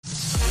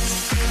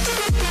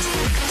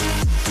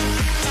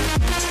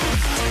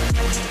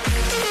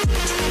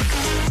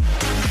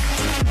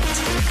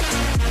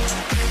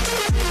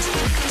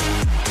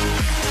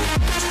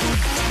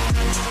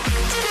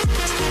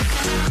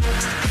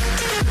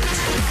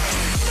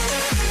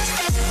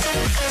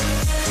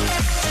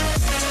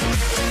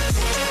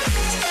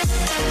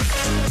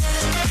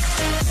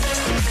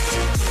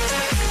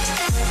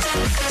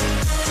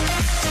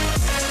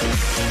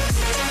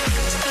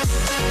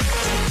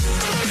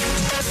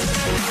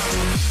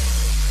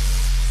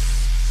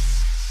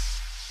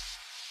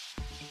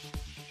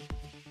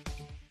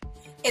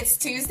It's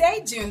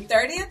Tuesday, June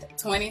 30th,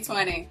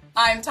 2020.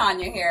 I'm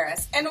Tanya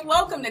Harris, and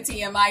welcome to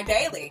TMI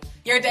Daily,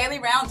 your daily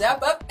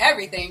roundup of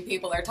everything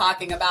people are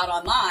talking about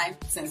online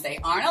since they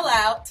aren't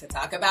allowed to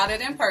talk about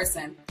it in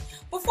person.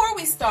 Before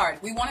we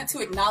start, we wanted to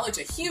acknowledge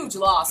a huge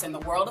loss in the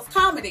world of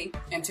comedy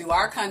and to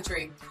our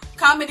country.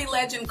 Comedy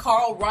legend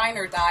Carl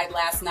Reiner died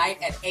last night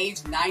at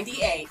age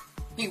 98.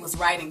 He was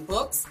writing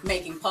books,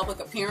 making public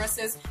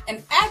appearances,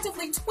 and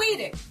actively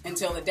tweeting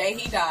until the day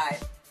he died.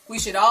 We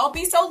should all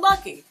be so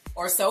lucky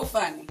or so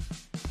funny.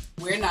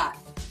 We're not.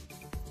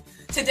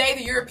 Today,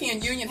 the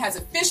European Union has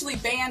officially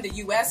banned the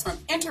U.S. from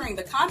entering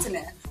the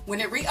continent when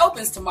it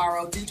reopens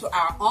tomorrow due to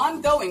our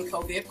ongoing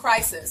COVID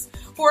crisis.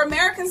 For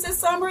Americans this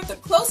summer, the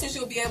closest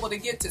you'll be able to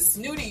get to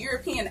snooty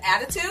European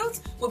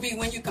attitudes will be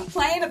when you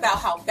complain about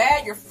how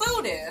bad your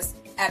food is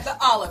at the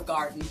Olive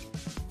Garden.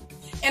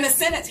 In a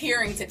Senate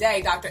hearing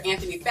today, Dr.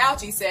 Anthony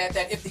Fauci said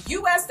that if the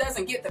U.S.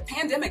 doesn't get the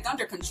pandemic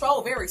under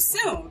control very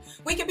soon,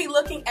 we could be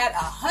looking at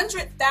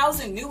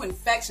 100,000 new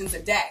infections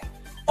a day.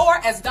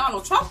 Or, as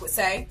Donald Trump would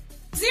say,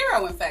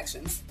 0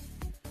 infections.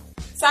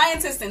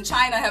 Scientists in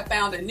China have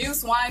found a new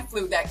swine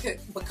flu that could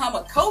become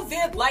a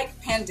COVID-like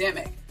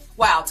pandemic.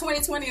 Wow,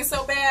 2020 is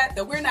so bad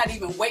that we're not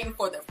even waiting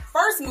for the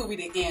first movie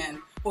to end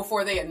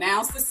before they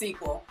announce the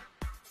sequel.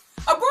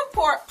 A Brook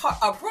Park,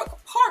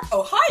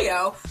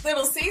 Ohio,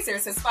 Little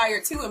Caesars has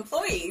fired 2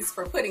 employees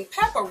for putting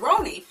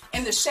pepperoni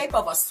in the shape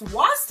of a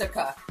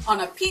swastika on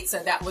a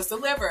pizza that was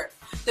delivered.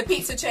 The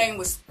pizza chain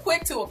was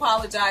quick to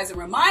apologize and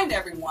remind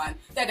everyone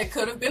that it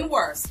could have been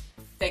worse.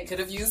 They could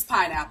have used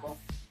pineapple.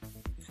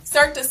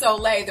 Cirque du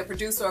Soleil, the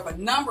producer of a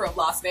number of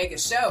Las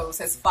Vegas shows,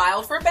 has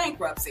filed for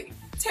bankruptcy.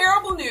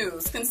 Terrible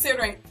news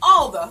considering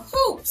all the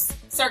hoops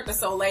Cirque du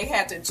Soleil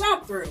had to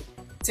jump through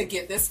to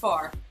get this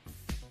far.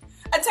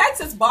 A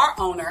Texas bar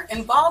owner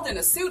involved in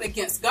a suit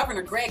against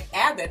Governor Greg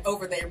Abbott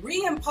over the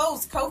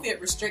reimposed COVID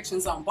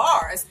restrictions on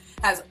bars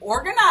has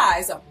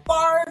organized a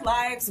Bar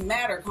Lives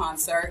Matter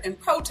concert in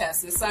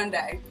protest this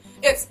Sunday.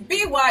 It's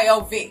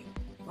BYOV,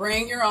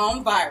 bring your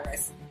own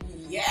virus.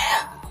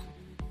 Yeah.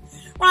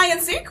 Ryan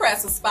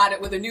Seacrest was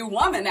spotted with a new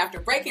woman after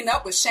breaking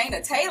up with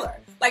Shayna Taylor.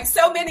 Like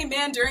so many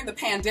men during the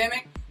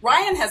pandemic,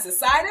 Ryan has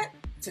decided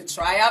to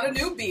try out a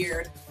new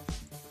beard.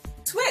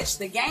 Twitch,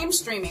 the game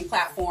streaming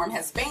platform,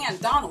 has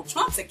banned Donald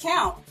Trump's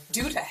account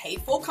due to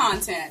hateful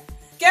content.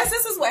 Guess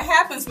this is what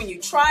happens when you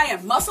try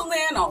and muscle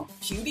in on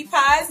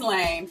PewDiePie's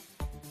lane.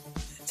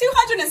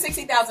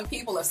 260,000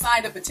 people have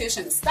signed a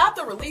petition to stop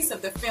the release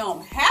of the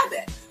film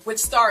Habit, which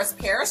stars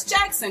Paris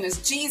Jackson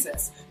as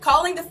Jesus,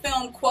 calling the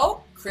film,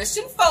 quote,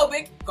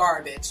 Christian-phobic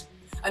garbage.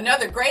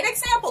 Another great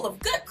example of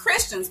good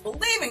Christians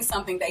believing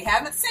something they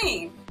haven't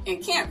seen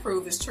and can't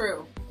prove is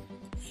true.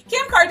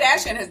 Kim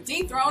Kardashian has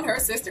dethroned her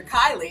sister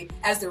Kylie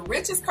as the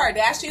richest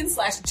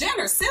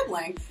Kardashian/Jenner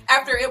sibling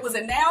after it was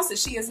announced that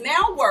she is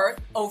now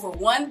worth over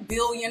 $1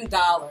 billion.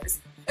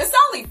 It's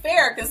only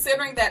fair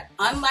considering that,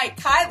 unlike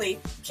Kylie,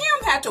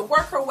 Kim had to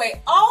work her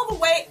way all the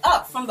way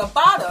up from the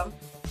bottom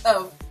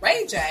of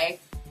Ray J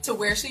to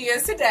where she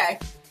is today.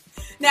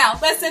 Now,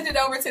 let's send it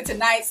over to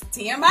tonight's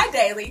TMI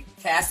Daily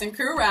Cast and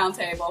Crew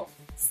Roundtable.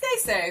 Stay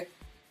safe.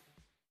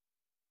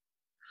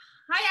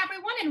 Hi,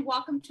 everyone, and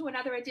welcome to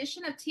another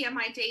edition of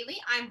TMI Daily.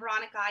 I'm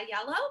Veronica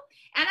Aiello,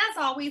 and as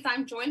always,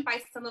 I'm joined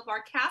by some of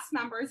our cast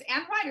members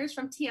and writers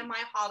from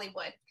TMI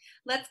Hollywood.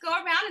 Let's go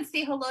around and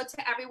say hello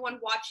to everyone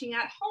watching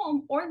at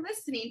home or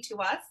listening to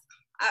us,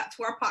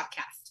 to our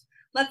podcast.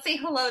 Let's say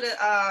hello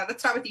to,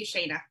 let's start with you,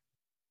 Shayna.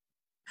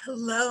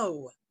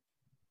 Hello.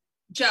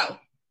 Joe.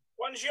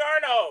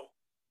 Buongiorno.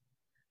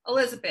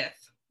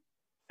 Elizabeth.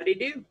 How do you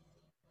do?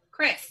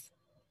 Chris.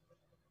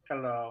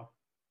 Hello.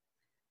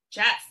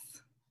 Jess.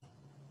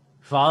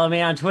 Follow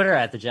me on Twitter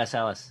at the Jess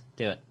Ellis.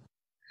 Do it.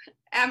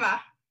 Emma.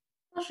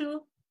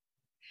 Bonjour.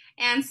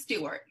 And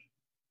Stuart.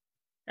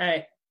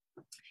 Hey.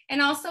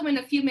 And also in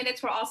a few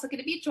minutes, we're also going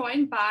to be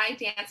joined by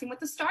Dancing with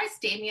the Stars,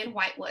 Damian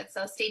Whitewood.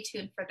 So stay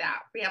tuned for that.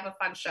 We have a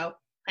fun show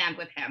planned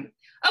with him.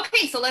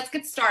 Okay, so let's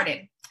get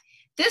started.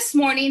 This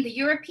morning, the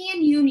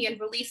European Union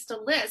released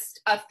a list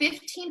of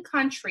 15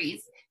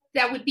 countries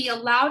that would be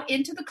allowed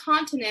into the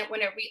continent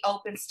when it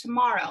reopens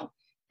tomorrow,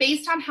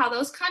 based on how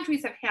those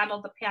countries have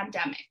handled the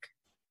pandemic.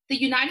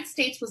 The United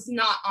States was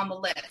not on the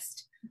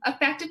list,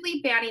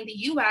 effectively banning the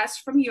U.S.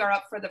 from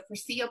Europe for the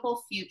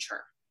foreseeable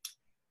future.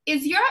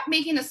 Is Europe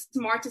making a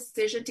smart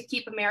decision to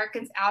keep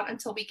Americans out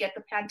until we get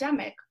the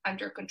pandemic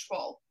under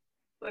control?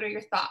 What are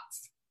your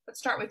thoughts? Let's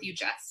start with you,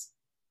 Jess.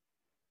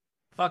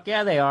 Fuck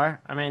yeah, they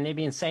are. I mean, they'd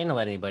be insane to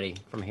let anybody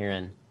from here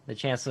in. The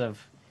chance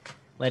of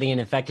letting in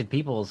infected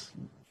people's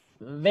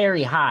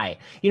very high.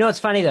 You know what's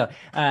funny though?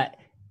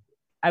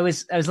 I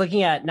was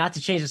looking at, not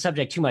to change the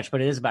subject too much,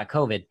 but it is about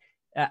COVID.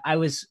 I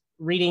was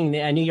reading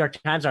a New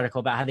York Times article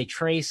about how they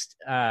traced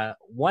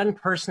one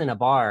person in a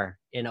bar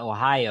in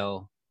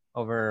Ohio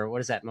over,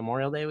 what is that,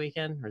 Memorial Day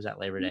weekend? Or is that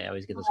Labor Day? I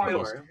always get those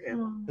confused.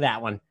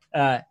 That one.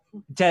 To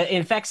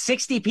infect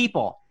 60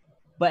 people.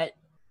 But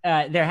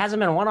there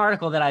hasn't been one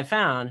article that I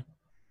found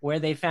where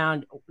they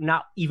found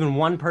not even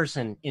one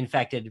person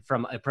infected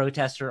from a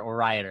protester or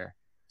rioter.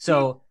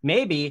 So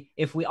maybe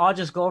if we all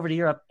just go over to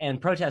Europe and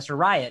protest or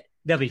riot,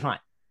 they'll be fine.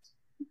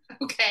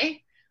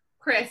 Okay.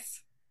 Chris.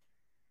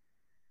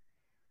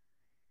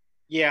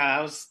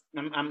 Yeah,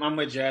 I'm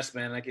with Jess,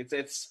 man. Like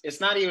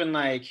it's not even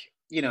like,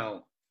 you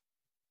know,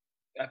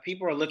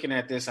 people are looking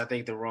at this, I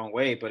think, the wrong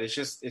way, but it's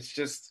just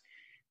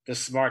the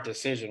smart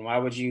decision. Why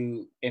would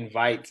you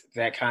invite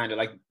that kind of,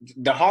 like,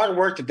 the hard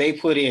work that they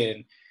put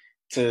in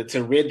to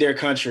rid their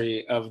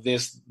country of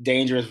this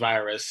dangerous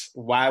virus?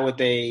 Why would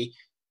they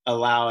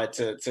allow it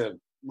to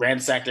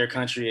ransack their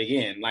country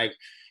again? Like,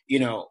 you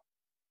know,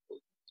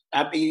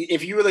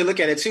 if you really look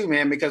at it too,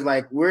 man, because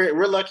like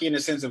we're lucky in the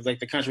sense of like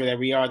the country that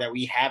we are, that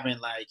we haven't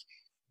like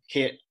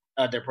hit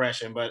a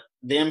depression, but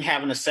them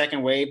having a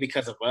second wave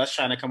because of us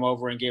trying to come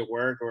over and get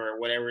work or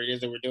whatever it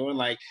is that we're doing,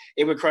 like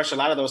it would crush a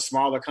lot of those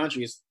smaller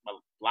countries a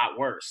lot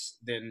worse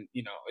than,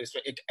 you know,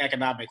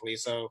 economically.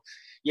 So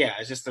yeah,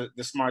 it's just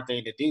the smart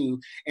thing to do.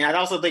 And I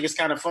also think it's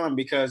kind of fun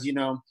because, you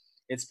know,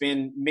 it's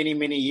been many,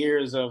 many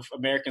years of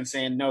Americans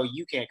saying, no,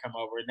 you can't come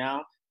over.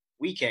 Now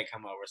we can't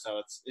come over. So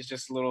it's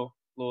just a little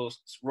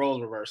role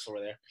reverse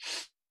over there.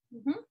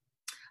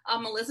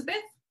 Mm-hmm.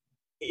 Elizabeth?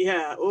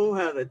 Yeah. Oh,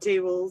 how the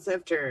tables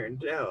have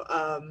turned. No.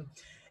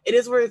 It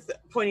is worth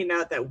pointing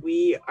out that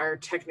we are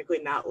technically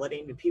not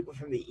letting the people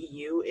from the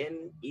EU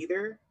in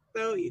either,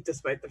 though,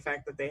 despite the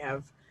fact that they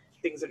have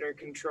things under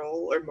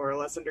control, or more or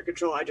less under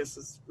control. I just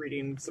was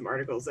reading some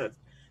articles that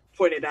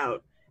pointed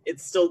out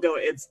it's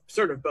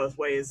sort of both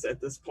ways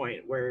at this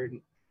point, where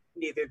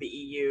neither the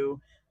EU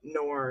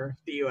nor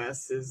the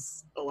US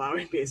is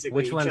allowing basically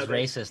Which each one's other.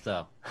 Racist,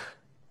 though?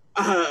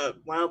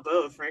 Well,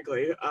 both,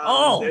 frankly.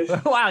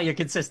 Wow, you're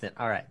consistent.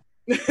 All right.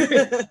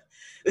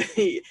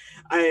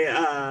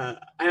 I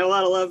have a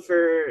lot of love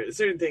for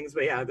certain things,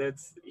 but yeah,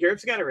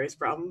 Europe's got a race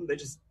problem. They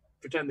just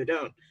pretend they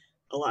don't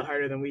a lot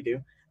harder than we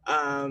do.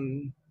 What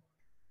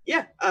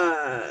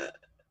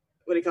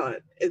do you call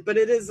it? But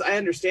it is, I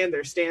understand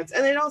their stance.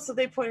 And then also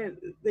they've pointed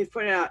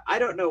out, I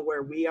don't know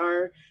where we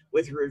are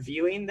with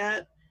reviewing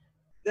that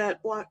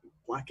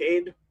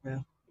blockade,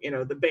 well, you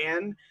know, the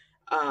ban.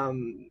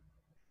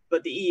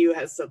 But the EU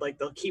has said like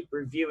they'll keep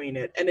reviewing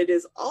it. And it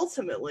is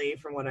ultimately,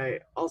 from what I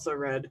also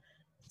read,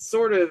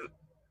 sort of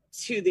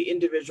to the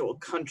individual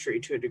country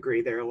to a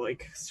degree. They're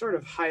like sort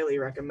of highly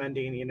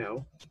recommending, you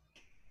know,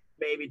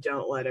 maybe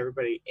don't let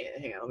everybody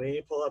in. Hang on, let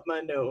me pull up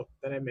my note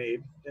that I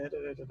made.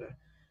 The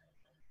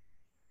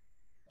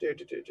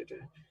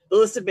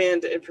list of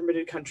banned and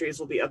permitted countries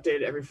will be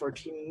updated every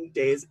 14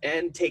 days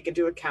and take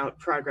into account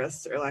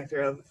progress or lack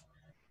thereof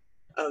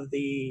of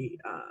the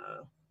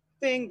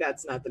thing.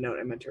 That's not the note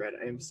I meant to read.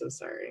 I am so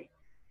sorry.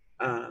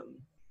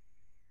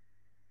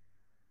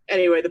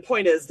 Anyway, the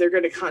point is they're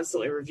going to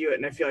constantly review it,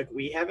 and I feel like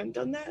we haven't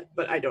done that,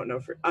 but I don't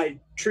know I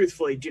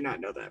truthfully do not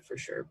know that for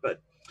sure.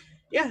 But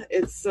yeah,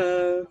 it's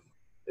a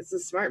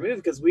smart move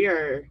because we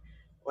are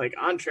like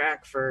on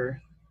track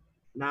for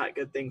not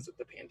good things with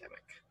the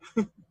pandemic.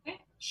 Okay.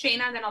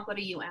 Shayna, then I'll go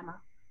to you, Emma.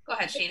 Go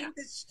ahead, Shayna. I think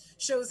this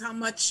shows how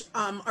much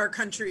our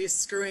country is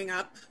screwing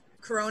up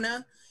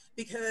Corona,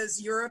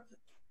 because Europe,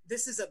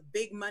 this is a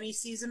big money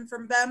season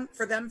from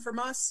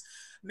us.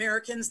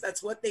 Americans,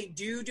 that's what they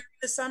do during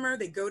the summer.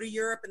 They go to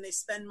Europe and they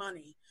spend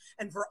money.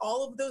 And for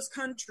all of those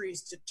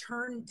countries to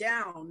turn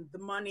down the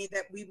money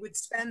that we would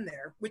spend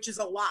there, which is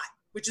a lot,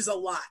 because a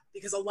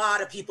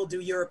lot of people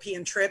do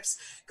European trips,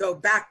 go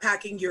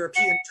backpacking,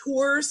 European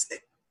tours,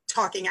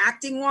 talking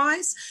acting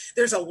wise.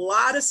 There's a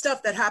lot of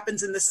stuff that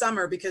happens in the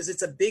summer because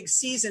it's a big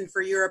season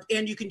for Europe,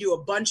 and you can do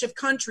a bunch of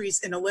countries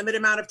in a limited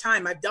amount of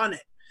time. I've done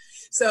it.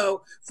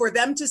 So for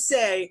them to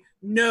say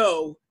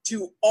no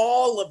to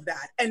all of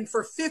that, and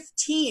for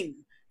 15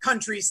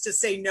 countries to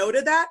say no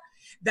to that,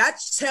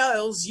 that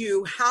tells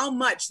you how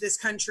much this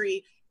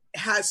country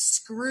has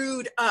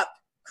screwed up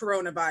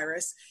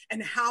coronavirus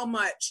and how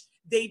much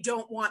they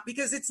don't want,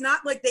 because it's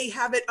not like they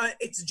have it,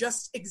 it's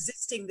just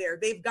existing there.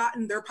 They've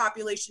gotten their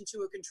population to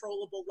a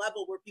controllable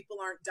level where people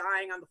aren't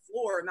dying on the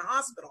floor in the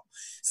hospital.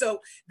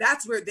 So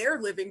that's where they're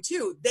living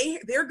too.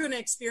 They're going to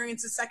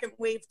experience a second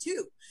wave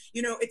too.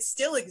 You know, it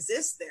still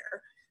exists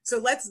there. So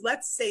let's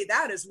say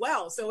that as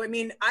well. So, I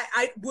mean,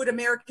 I would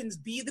Americans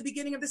be the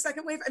beginning of the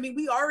second wave? I mean,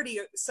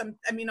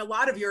 a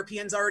lot of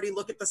Europeans already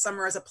look at the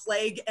summer as a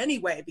plague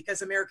anyway,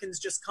 because Americans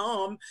just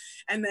come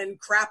and then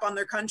crap on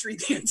their country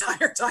the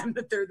entire time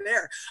that they're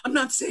there. I'm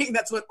not saying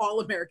that's what all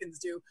Americans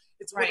do.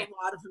 It's what a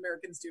lot of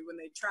Americans do when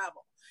they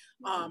travel.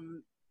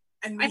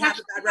 And we have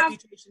a bad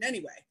reputation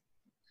anyway.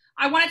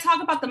 I want to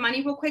talk about the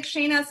money real quick,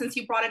 Shayna, since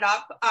you brought it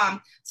up.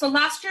 So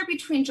last year,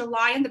 between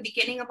July and the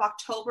beginning of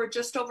October,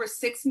 just over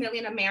 6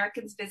 million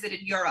Americans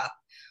visited Europe.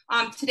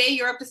 Today,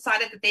 Europe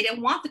decided that they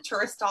didn't want the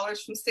tourist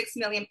dollars from 6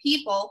 million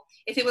people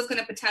if it was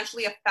going to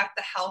potentially affect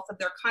the health of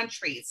their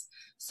countries.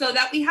 So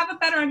that we have a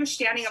better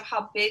understanding of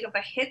how big of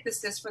a hit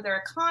this is for their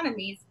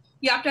economies,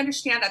 you have to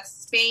understand that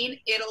Spain,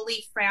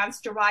 Italy,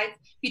 France derive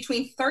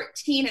between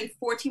 13 and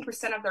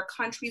 14% of their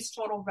country's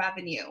total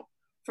revenue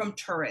from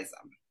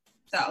tourism.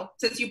 So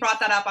since you brought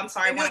that up, I'm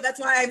sorry. No, that's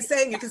why I'm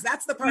saying it, because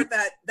that's the part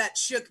that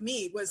shook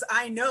me. Was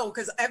I know,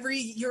 because every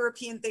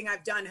European thing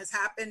I've done has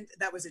happened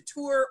that was a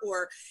tour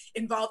or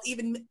involved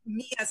even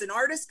me as an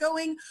artist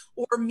going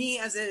or me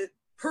as a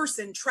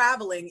person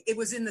traveling. It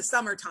was in the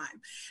summertime.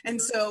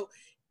 And so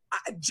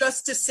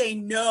just to say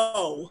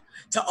no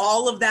to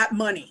all of that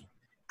money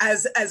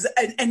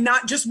and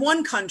not just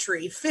one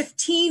country,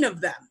 15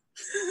 of them.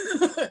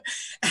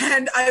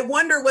 And I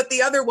wonder what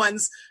the other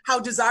ones,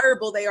 how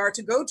desirable they are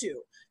to go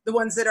to. The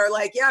ones that are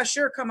like, yeah,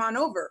 sure, come on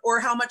over,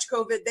 or how much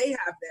COVID they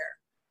have there.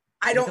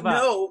 I don't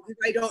know.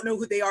 I don't know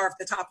who they are off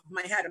the top of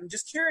my head. I'm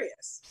just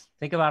curious.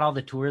 Think about all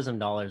the tourism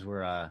dollars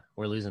we're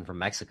losing from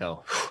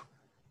Mexico.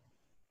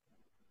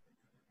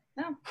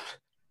 No.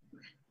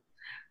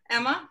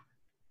 Emma?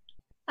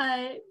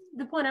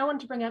 The point I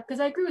wanted to bring up,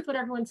 because I agree with what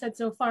everyone said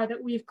so far,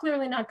 that we've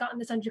clearly not gotten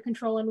this under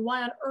control, and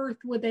why on earth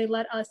would they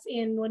let us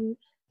in when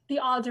the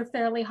odds are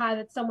fairly high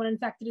that someone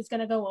infected is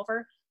going to go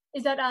over,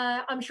 is that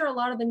I'm sure a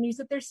lot of the news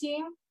that they're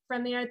seeing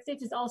from the United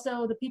States is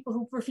also the people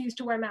who refuse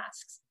to wear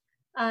masks.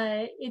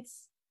 I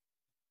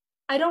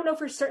don't know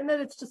for certain that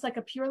it's just like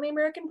a purely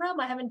American problem.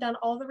 I haven't done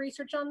all the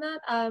research on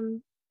that,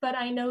 but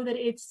I know that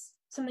it's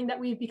something that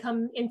we've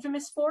become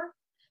infamous for.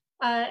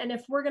 And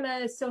if we're going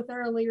to so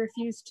thoroughly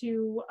refuse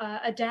to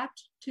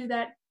adapt to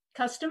that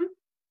custom,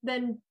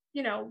 then,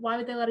 you know, why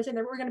would they let us in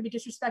there? We're going to be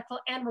disrespectful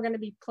and we're going to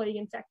be plague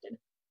infected.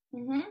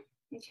 Mm-hmm.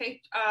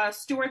 Okay.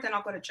 Stuart, then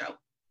I'll go to Joe.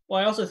 Well,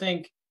 I also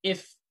think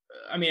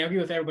I agree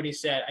with everybody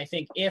said. I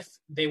think if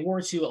they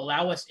were to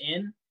allow us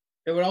in,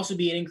 there would also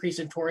be an increase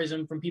in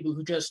tourism from people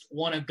who just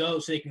want to go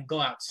so they can go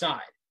outside.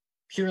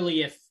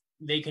 Purely if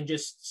they can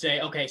just say,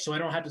 okay, so I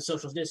don't have to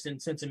social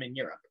distance since I'm in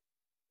Europe,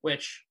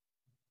 which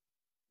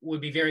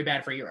would be very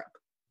bad for Europe.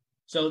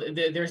 So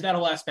there's that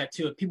whole aspect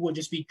to it. People would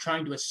just be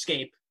trying to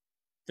escape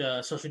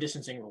the social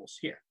distancing rules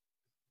here.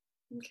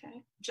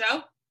 Okay.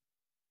 Joe?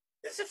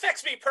 This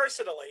affects me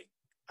personally.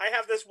 I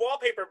have this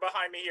wallpaper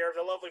behind me here of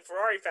the lovely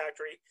Ferrari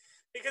factory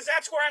because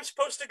that's where I'm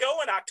supposed to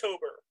go in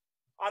October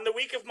on the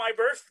week of my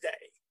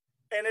birthday.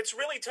 And it's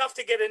really tough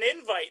to get an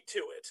invite to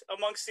it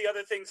amongst the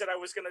other things that I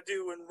was going to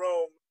do in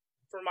Rome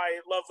for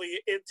my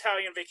lovely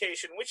Italian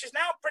vacation, which is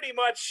now pretty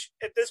much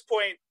at this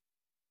point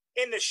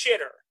in the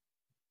shitter.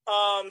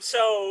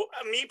 So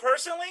me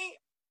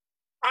personally,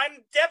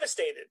 I'm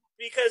devastated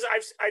because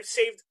I've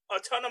saved a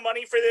ton of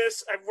money for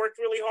this. I've worked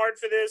really hard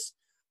for this.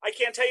 I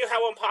can't tell you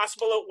how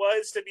impossible it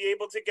was to be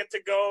able to get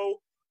to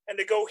go and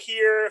to go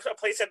here, a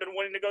place I've been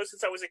wanting to go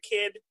since I was a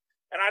kid.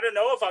 And I don't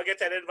know if I'll get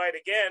that invite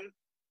again.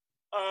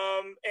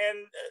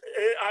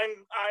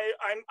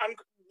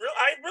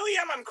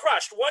 I'm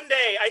crushed. One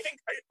day, I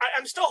think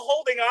I'm still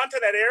holding on to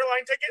that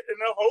airline ticket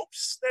in the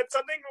hopes that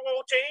something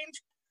will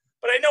change.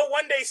 But I know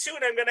one day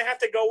soon I'm going to have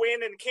to go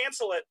in and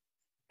cancel it.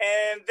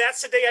 And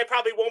that's the day I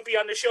probably won't be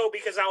on the show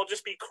because I'll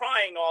just be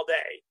crying all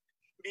day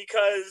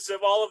because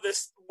of all of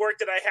this work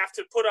that I have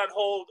to put on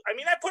hold. I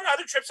mean, I put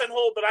other trips on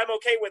hold, but I'm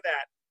okay with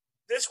that.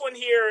 This one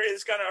here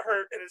is going to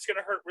hurt, and it's going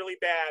to hurt really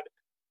bad.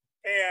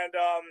 And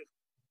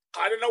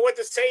I don't know what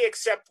to say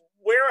except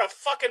wear a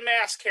fucking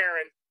mask,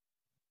 Karen.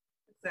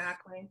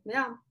 Exactly.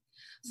 Yeah.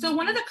 So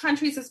one of the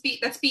countries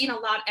that's being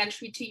allowed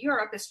entry to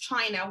Europe is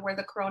China, where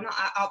the corona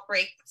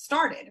outbreak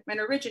started and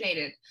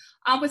originated.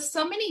 With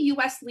so many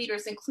U.S.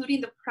 leaders, including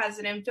the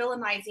president,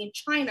 villainizing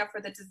China for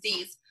the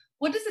disease,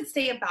 what does it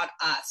say about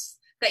us?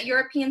 That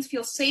Europeans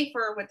feel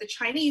safer with the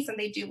Chinese than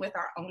they do with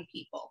our own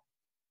people?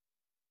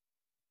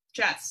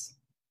 Jess.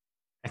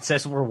 It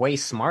says we're way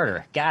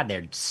smarter. God,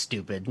 they're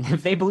stupid.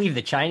 If they believe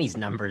the Chinese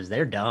numbers,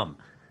 they're dumb.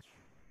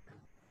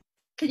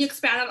 Can you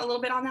expand a little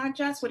bit on that,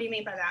 Jess? What do you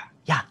mean by that?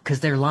 Yeah, because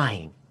they're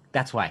lying.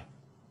 That's why.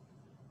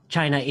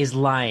 China is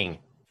lying.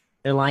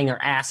 They're lying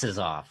their asses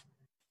off.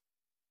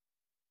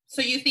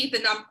 So you think the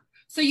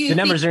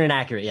numbers are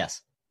inaccurate,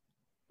 yes.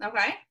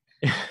 Okay.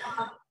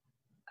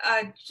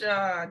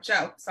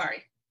 Joe,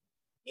 sorry.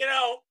 You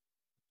know,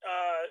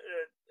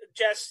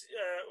 Jess,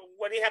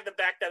 what do you have to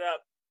back that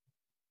up?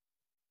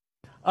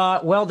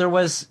 Well, there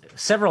was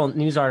several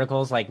news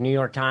articles like New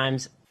York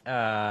Times,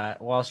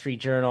 Wall Street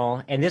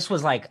Journal, and this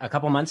was like a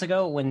couple months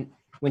ago when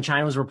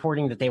China was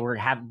reporting that they were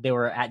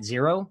at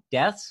 0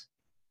 deaths.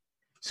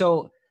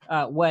 So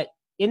what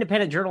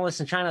independent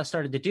journalists in China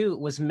started to do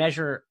was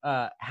measure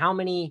how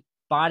many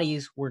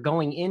bodies were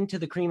going into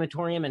the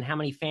crematorium and how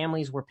many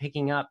families were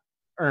picking up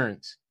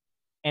urns.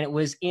 And it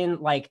was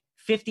in like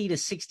 50 to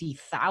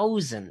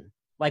 60,000,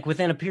 like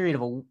within a period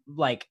of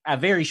a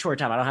very short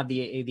time. I don't have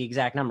the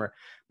exact number,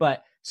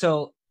 but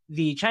so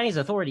the Chinese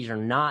authorities are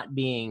not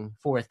being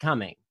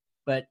forthcoming.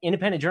 but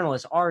independent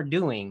journalists are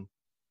doing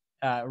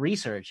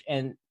research,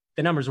 and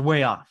the numbers are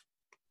way off.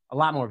 A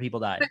lot more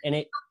people died. And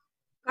it.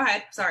 Go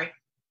ahead. Sorry.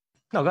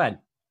 No, go ahead.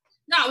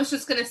 No, I was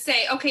just going to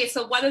say, okay,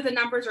 so whether the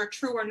numbers are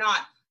true or not,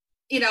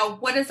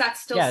 what does that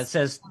still? Yeah, it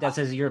says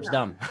Europe's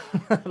dumb.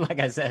 Like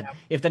I said,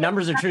 if the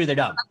numbers are true, they're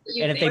dumb.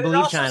 And if they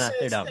believe China,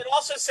 they're dumb. It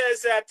also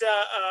says that,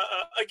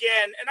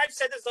 again, and I've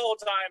said this the whole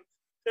time,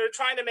 they're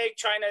trying to make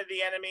China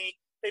the enemy.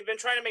 They've been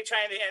trying to make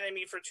China the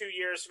enemy for 2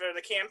 years for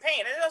the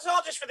campaign. And it's all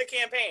just for the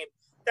campaign.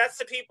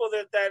 That's the people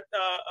that they're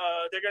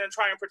going to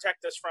try and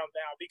protect us from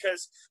now,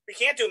 because we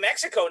can't do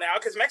Mexico now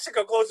because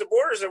Mexico closed the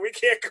borders and we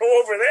can't go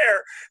over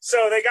there.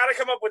 So they got to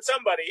come up with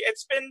somebody.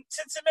 It's been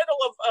since the middle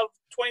of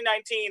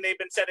 2019,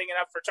 they've been setting it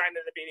up for China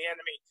to be the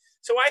enemy.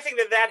 So I think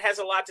that has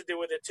a lot to do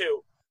with it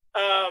too.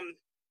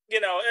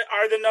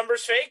 Are the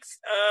numbers fakes?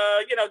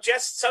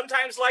 Jess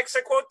sometimes likes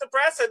to quote the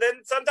press and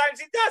then sometimes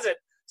he doesn't.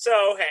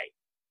 So, hey.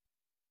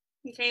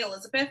 Okay,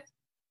 Elizabeth?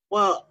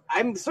 Well,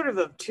 I'm sort of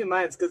two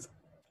minds because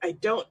I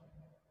don't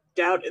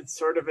doubt it's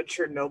sort of a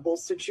Chernobyl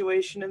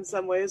situation in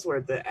some ways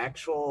where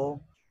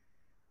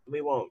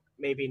we won't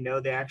maybe know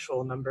the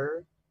actual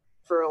number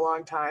for a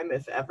long time,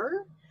 if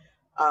ever,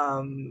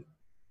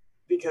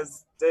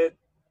 because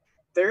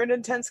they're an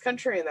intense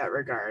country in that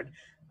regard.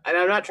 And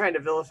I'm not trying to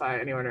vilify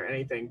anyone or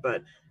anything,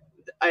 but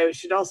I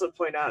should also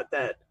point out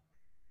that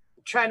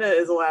China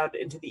is allowed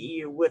into the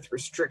EU with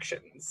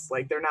restrictions.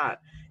 Like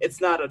it's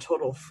not a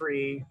total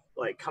free,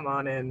 like, come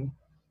on in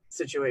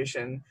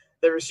situation.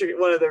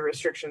 One of the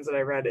restrictions that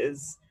I read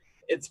is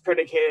it's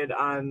predicated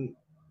on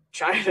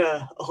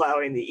China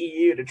allowing the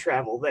EU to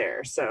travel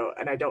there. So,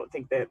 and I don't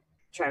think that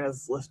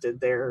China's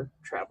lifted their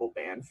travel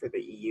ban for the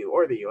EU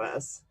or the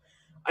US.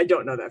 I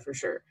don't know that for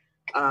sure.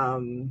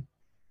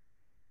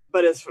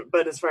 But as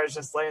far as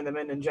just letting them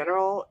in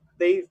general,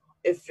 I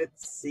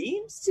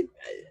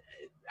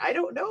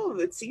don't know.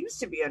 It seems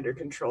to be under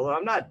control.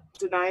 I'm not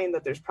denying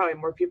that there's probably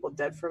more people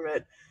dead from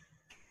it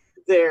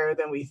there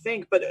than we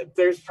think, but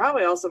there's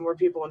probably also more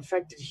people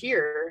infected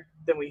here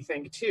than we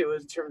think too,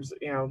 in terms of,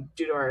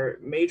 due to our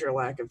major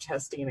lack of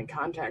testing and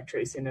contact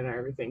tracing and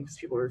everything, because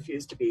people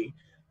refuse to be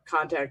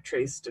contact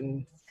traced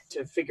and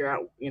to figure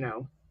out,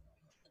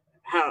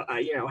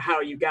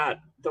 how you got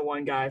the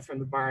one guy from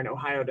the bar in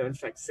Ohio to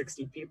infect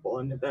 60 people,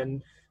 and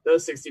then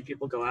those 60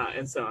 people go out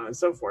and so on and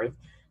so forth.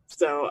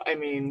 So, I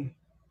mean,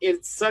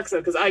 it sucks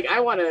because I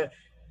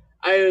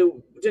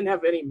didn't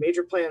have any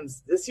major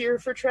plans this year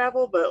for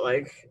travel, but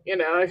I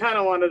kind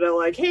of wanted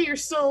to hey, you're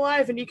still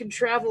alive and you can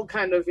travel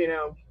kind of,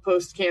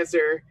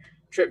 post-cancer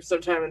trip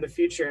sometime in the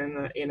future.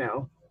 And,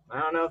 I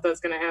don't know if that's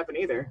going to happen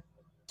either.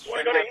 You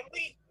want to go to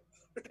Italy?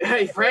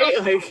 Right?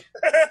 Because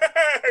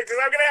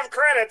I'm going to have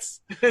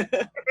credits. So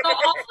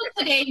also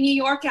today, New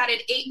York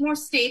added 8 more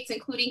states,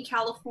 including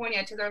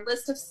California, to their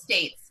list of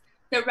states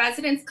that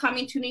residents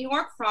coming to New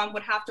York from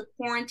would have to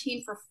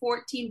quarantine for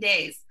 14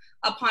 days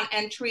upon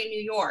entering New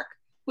York,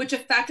 which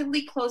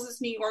effectively closes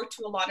New York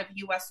to a lot of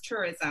U.S.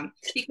 tourism,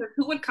 because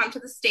who would come to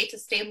the state to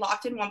stay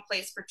locked in one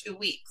place for 2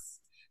 weeks?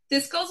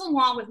 This goes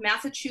along with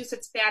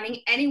Massachusetts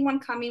banning anyone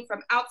coming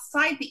from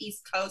outside the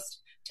East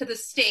Coast to the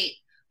state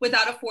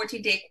without a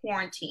 14-day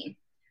quarantine.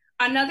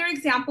 Another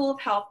example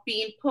of health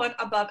being put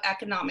above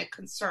economic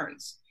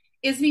concerns.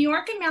 Is New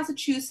York and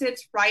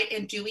Massachusetts right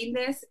in doing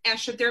this? And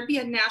should there be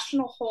a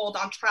national hold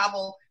on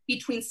travel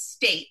between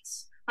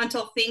states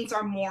until things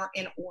are more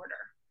in order?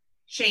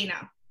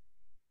 Shayna.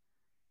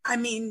 I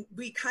mean,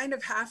 we kind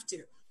of have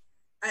to.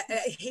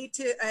 I hate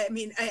to,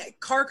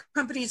 car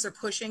companies are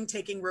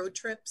taking road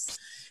trips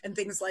and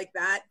things like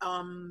that.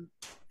 And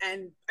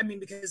I mean,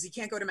 because you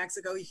can't go to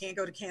Mexico, you can't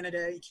go to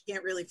Canada, you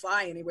can't really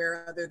fly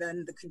anywhere other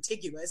than the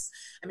contiguous.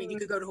 I mean, you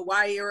could go to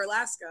Hawaii or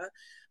Alaska,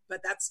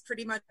 but that's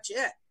pretty much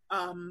it.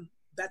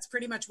 That's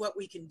pretty much what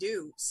we can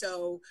do.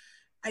 So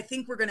I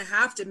think we're going to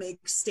have to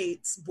make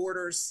states'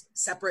 borders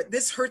separate.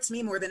 This hurts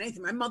me more than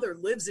anything. My mother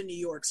lives in New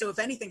York. So if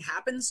anything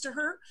happens to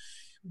her,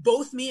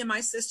 both me and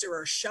my sister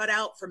are shut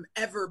out from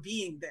ever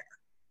being there.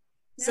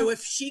 Yeah. So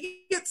if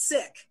she gets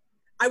sick,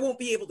 I won't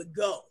be able to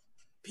go,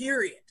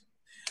 period.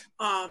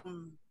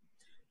 And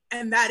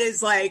that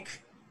is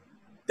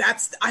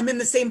I'm in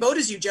the same boat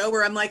as you, Joe,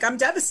 where I'm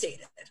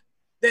devastated.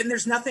 Then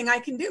there's nothing I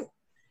can do.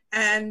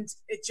 And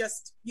it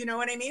just, you know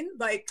what I mean?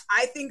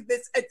 I think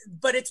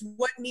but it's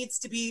what needs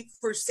to be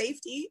for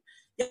safety.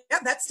 Yeah,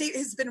 that state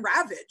has been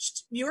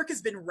ravaged. New York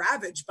has been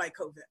ravaged by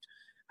COVID.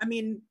 I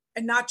mean,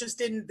 and not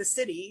just in the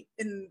city,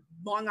 in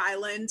Long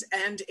Island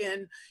and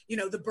in,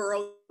 the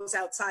boroughs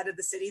outside of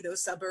the city,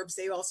 those suburbs,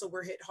 they also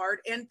were hit hard,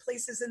 and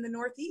places in the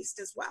Northeast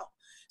as well.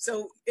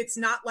 So it's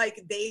not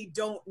like they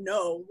don't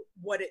know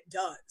what it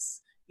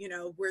does,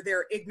 where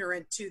they're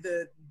ignorant to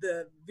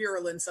the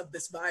virulence of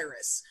this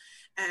virus.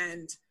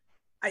 And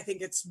I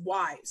think it's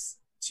wise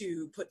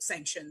to put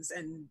sanctions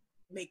and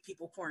make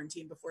people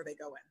quarantine before they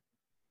go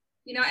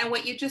in. And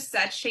what you just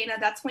said, Shayna,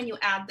 that's when you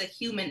add the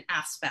human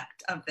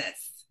aspect of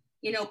this.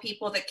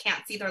 People that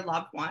can't see their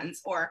loved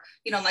ones, or,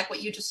 like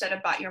what you just said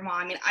about your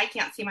mom. I mean, I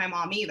can't see my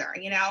mom either,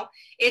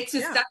 It's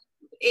just,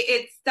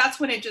 that's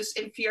when it just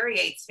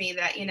infuriates me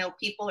that, you know,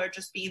 people are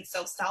just being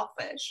so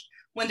selfish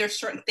when there's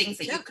certain things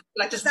that you could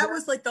like just that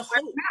was like the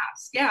hope.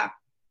 Mask. Yeah.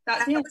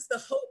 That was the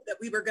hope that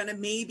we were going to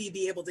maybe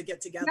be able to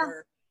get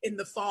together in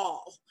the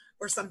fall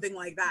or something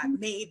like that.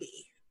 Maybe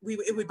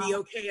it would be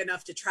okay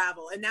enough to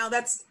travel. And now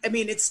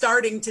it's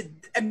starting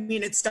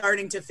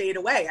to fade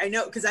away. I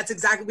know, because that's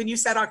exactly when you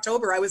said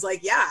October, I was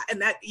like, yeah.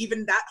 And that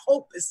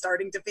hope is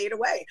starting to fade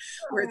away,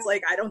 where it's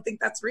like, I don't think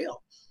that's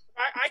real.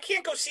 I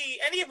can't go see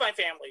any of my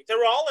family.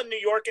 They're all in New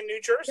York and New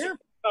Jersey. Yeah.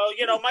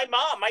 You know, my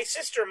mom, my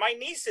sister, my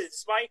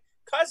nieces, my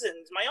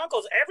cousins, my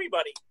uncles,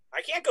 everybody.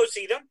 I can't go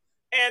see them.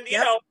 And, you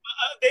know,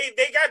 they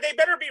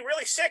better be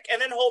really sick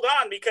and then hold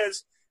on,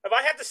 because if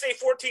I have to stay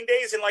 14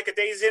 days in like a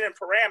Days Inn in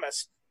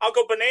Paramus, I'll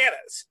go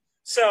bananas.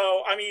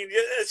 So, I mean,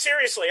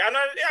 seriously, I'm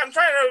trying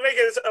to make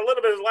it a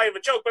little bit of light of a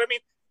joke, but I mean,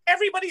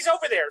 everybody's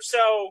over there.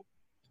 So,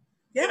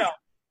 you know,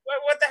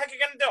 what the heck are you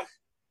going to do?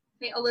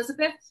 Hey,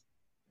 Elizabeth?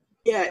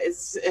 Yeah,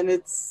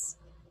 it's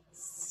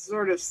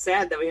sort of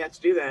sad that we had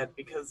to do that,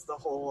 because the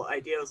whole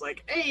idea was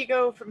like, hey, you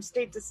go from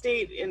state to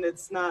state and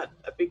it's not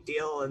a big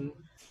deal, and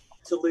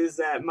to lose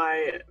that,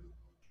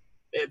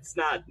 it's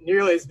not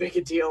nearly as big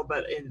a deal,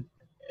 but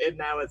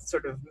now it's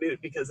sort of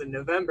moot, because in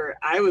November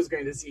I was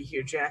going to see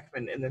Hugh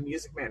Jackman in the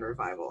Music Man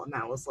revival, and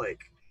that was like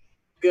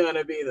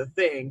gonna be the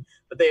thing,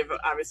 but they've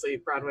obviously,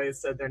 Broadway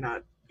said they're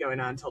not going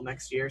on until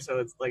next year, so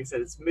it's like I said,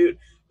 it's moot.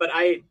 But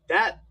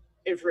that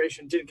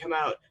information didn't come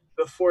out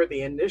before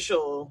the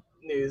initial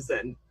news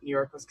that New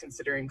York was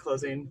considering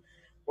closing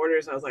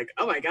borders. I was like,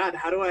 oh my God,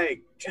 how do I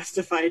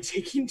justify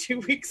taking 2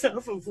 weeks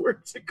off of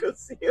work to go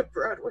see a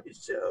Broadway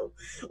show?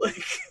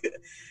 Like,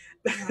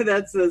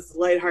 that's as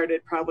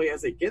lighthearted probably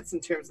as it gets in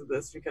terms of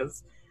this,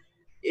 because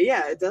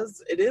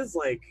it is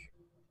like,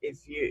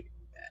 if you,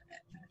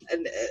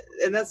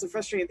 and that's the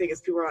frustrating thing,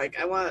 is people are like,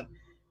 I want,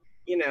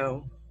 you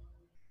know,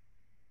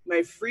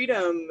 my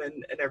freedom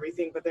and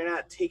everything, but they're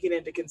not taking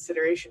into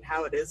consideration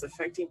how it is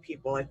affecting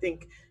people. I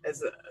think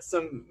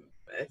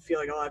I feel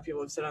like a lot of people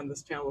have said on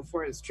this panel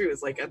before, it's true,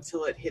 is like,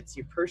 until it hits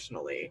you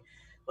personally,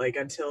 like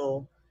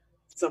until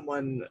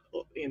someone,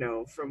 you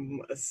know,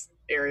 from a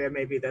area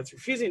maybe that's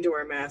refusing to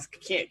wear a mask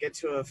can't get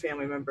to a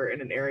family member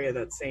in an area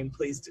that's saying,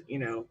 please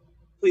don't,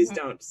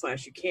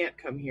 you can't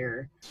come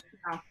here.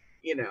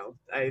 You know,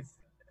 I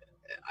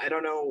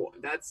don't know,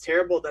 that's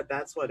terrible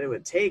that's what it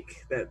would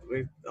take, that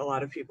a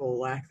lot of people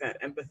lack that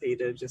empathy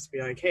to just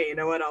be like, hey, you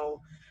know what,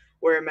 I'll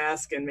wear a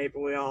mask and maybe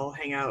we all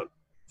hang out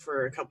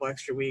for a couple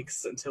extra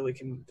weeks until we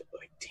can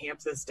like tamp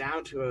this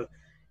down to a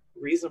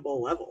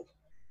reasonable level.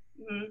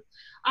 Mm-hmm.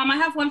 I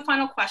have one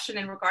final question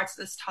in regards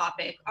to this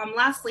topic.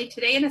 Lastly,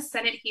 today in a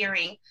Senate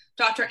hearing,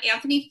 Dr.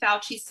 Anthony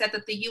Fauci said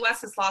that the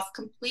U.S. has lost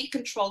complete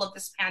control of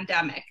this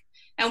pandemic,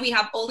 and we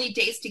have only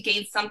days to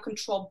gain some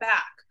control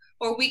back,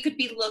 or we could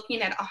be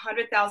looking at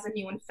 100,000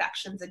 new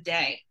infections a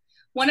day.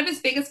 One of his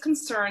biggest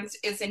concerns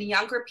is in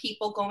younger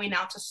people going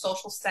out to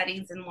social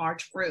settings in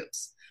large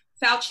groups.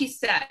 Fauci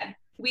said,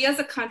 we as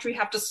a country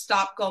have to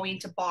stop going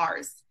to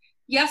bars.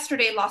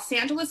 Yesterday, Los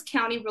Angeles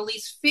County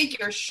released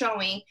figures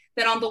showing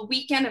that on the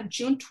weekend of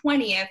June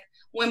 20th,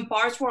 when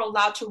bars were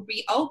allowed to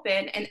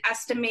reopen, an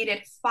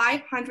estimated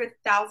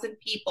 500,000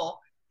 people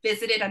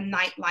visited a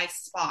nightlife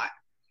spot.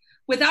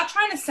 Without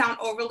trying to sound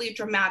overly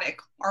dramatic,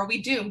 are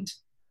we doomed?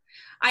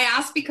 I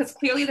ask because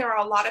clearly there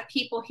are a lot of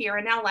people here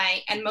in LA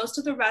and most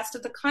of the rest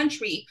of the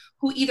country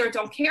who either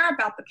don't care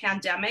about the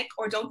pandemic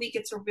or don't think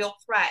it's a real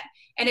threat.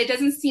 And it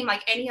doesn't seem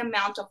like any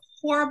amount of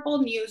horrible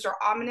news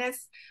or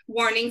ominous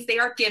warnings they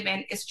are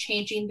given is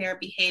changing their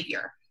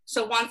behavior.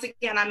 So once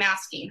again, I'm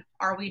asking,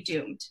 are we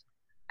doomed?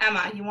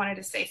 Emma, you wanted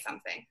to say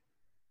something.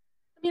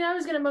 I mean, I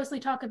was going to mostly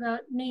talk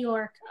about New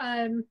York.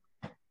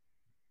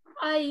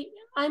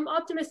 I'm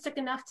optimistic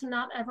enough to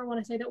not ever want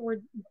to say that we're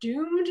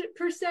doomed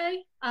per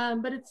se,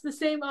 but it's the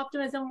same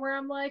optimism where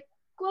I'm like,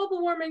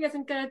 global warming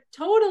isn't going to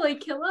totally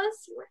kill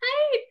us,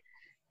 right?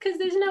 Because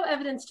there's no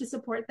evidence to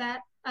support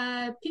that.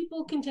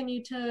 People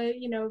continue to,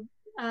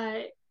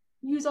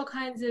 use all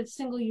kinds of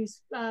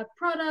single-use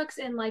products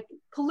and like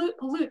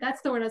pollute.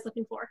 That's the word I was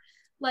looking for.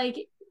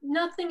 Like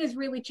nothing is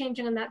really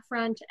changing on that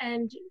front,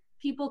 and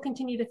people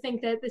continue to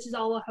think that this is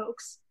all a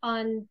hoax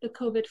on the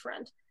COVID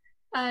front.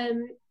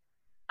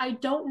 I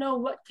don't know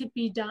what could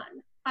be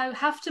done. I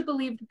have to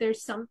believe that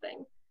there's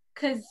something,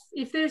 because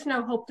if there's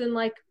no hope, then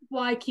like,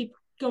 why keep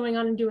going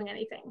on and doing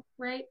anything,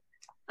 right?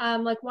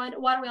 Like, why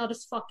don't we all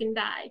just fucking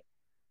die?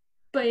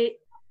 But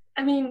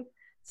I mean,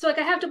 so like,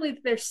 I have to believe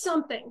that there's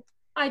something.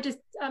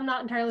 I'm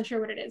not entirely sure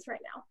what it is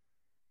right now.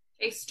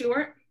 Hey,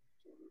 Stuart?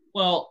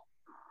 Well,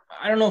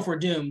 I don't know if we're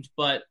doomed,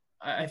 but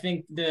I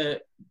think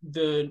the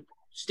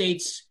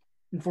states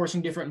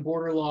enforcing different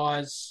border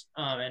laws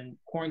and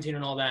quarantine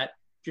and all that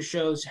just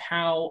shows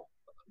how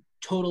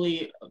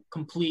totally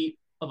complete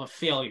of a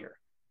failure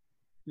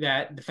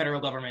that the federal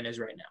government is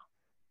right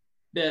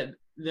now.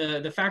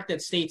 The fact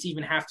that states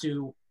even have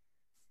to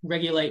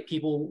regulate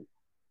people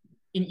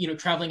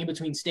traveling in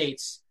between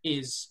states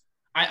is,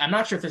 I'm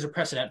not sure if there's a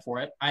precedent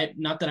for it.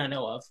 Not that I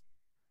know of.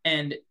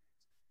 And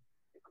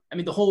I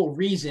mean, the whole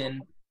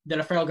reason that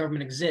a federal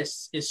government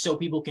exists is so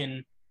people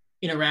can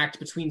interact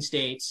between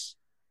states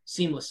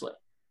seamlessly.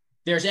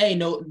 There's there's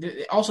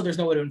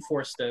no way to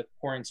enforce the 2-week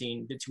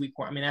quarantine.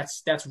 I mean,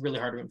 that's really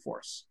hard to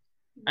enforce.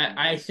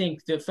 I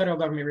think the federal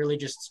government really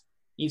just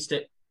needs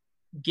to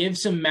give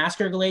some mask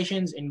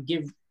regulations and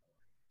give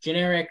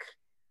generic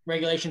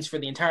regulations for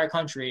the entire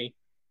country.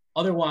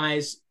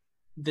 Otherwise,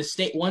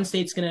 one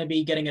state's going to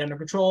be getting it under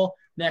control,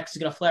 next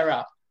is going to flare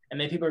up,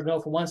 and then people are going to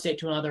go from one state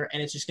to another,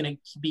 and it's just going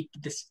to be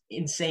this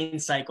insane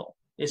cycle.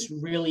 It's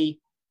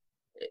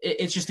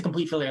just a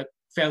complete failure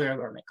of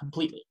government,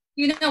 completely.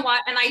 You know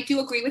what? And I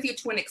do agree with you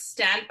to an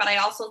extent, but I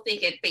also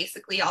think it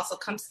basically also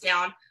comes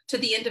down to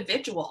the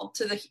individual,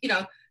 to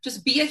the,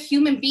 just be a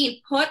human being.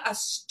 Put a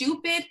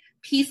stupid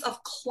piece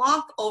of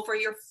cloth over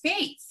your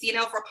face,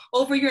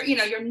 over your,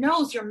 your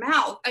nose, your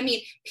mouth. I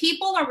mean,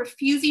 people are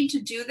refusing to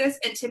do this.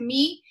 And to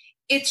me,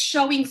 it's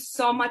showing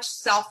so much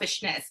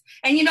selfishness.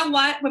 And you know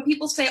what? When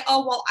people say,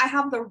 oh, well, I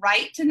have the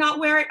right to not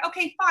wear it.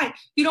 Okay, fine.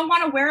 You don't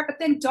want to wear it, but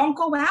then don't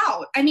go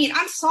out. I mean,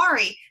 I'm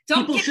sorry.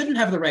 People shouldn't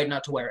have the right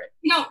not to wear it.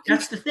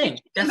 That's the thing.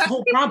 That's the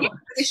whole problem.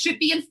 It should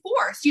be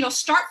enforced.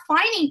 Start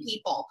fining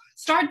people.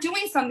 Start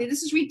doing something.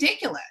 This is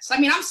ridiculous. I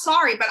mean, I'm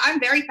sorry, but I'm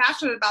very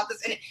passionate about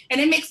this. And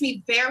it makes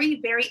me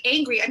very, very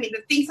angry. I mean,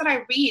 the things that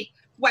I read,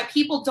 why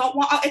people don't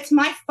want, it's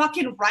my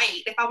fucking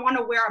right if I want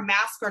to wear a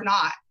mask or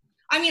not.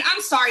 I mean,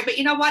 I'm sorry, but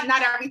you know what?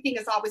 Not everything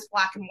is always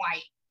black and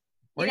white.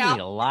 We're going to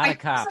need a lot of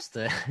cops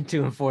to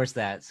enforce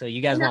that. So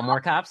you guys want more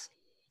cops?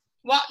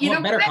 Well,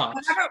 whatever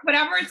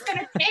it's going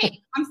to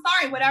take. I'm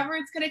sorry, whatever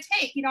it's going to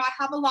take. I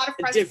have a lot of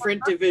friends. A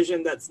different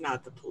division that's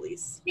not the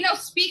police.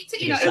 Speak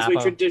to, as we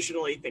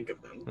traditionally think of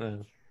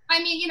them.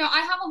 I mean,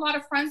 I have a lot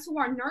of friends who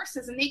are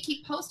nurses, and they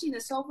keep posting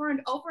this over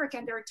and over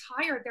again. They're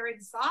tired, they're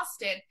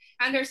exhausted,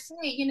 and they're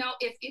saying,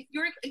 if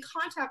you're in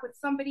contact with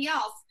somebody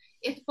else,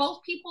 if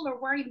both people are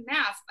wearing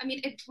masks, I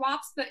mean, it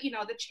drops the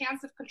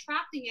chance of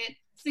contracting it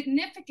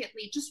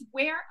significantly. Just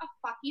wear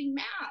a fucking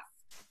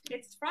mask.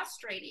 It's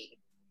frustrating.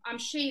 I'm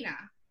Shayna.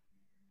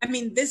 I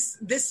mean, this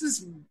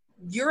is,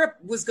 Europe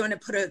was going to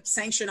put a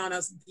sanction on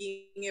us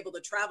being able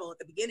to travel at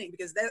the beginning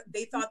because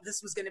they thought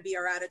this was going to be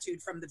our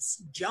attitude from the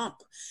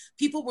jump.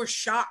 People were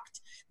shocked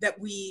that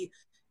we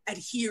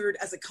adhered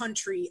as a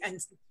country and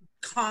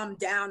calmed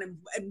down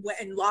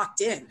and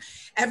locked in.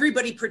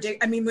 Everybody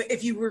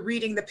if you were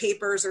reading the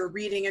papers or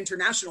reading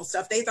international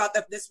stuff, they thought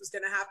that this was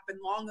going to happen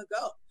long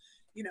ago,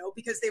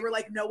 because they were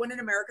like, no one in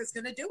America is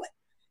going to do it.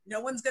 No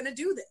one's going to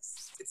do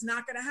this. It's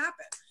not going to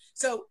happen.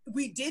 So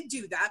we did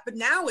do that, but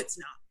now it's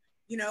not.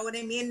 You know what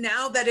I mean?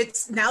 Now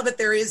that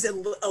there is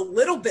a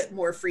little bit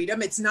more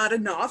freedom, it's not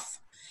enough.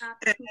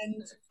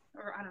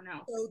 Or I don't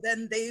know. So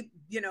then they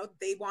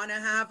want to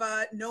have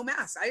no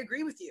mask. I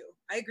agree with you,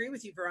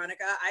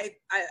 Veronica.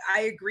 I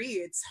agree.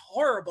 It's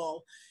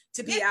horrible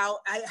to be out.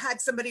 I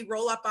had somebody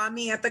roll up on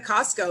me at the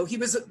Costco. He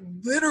was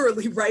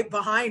literally right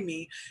behind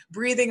me,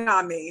 breathing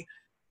on me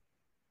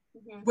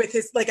with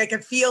his, I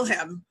could feel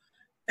him.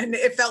 And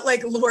it felt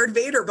like Lord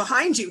Vader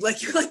behind you.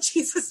 You're like,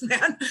 Jesus,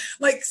 man,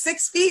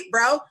 6 feet,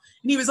 bro.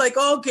 And he was like,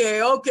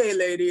 okay,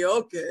 lady,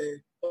 okay.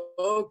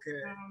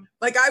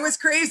 I was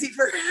crazy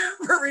for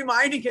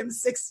reminding him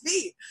 6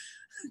 feet.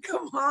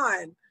 Come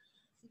on.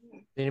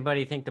 Does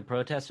anybody think the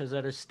protesters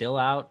that are still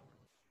out,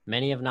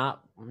 many of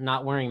not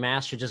wearing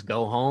masks, should just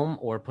go home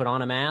or put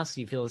on a mask?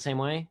 You feel the same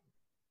way?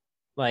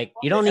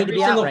 You don't need to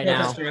be out right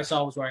now. Every I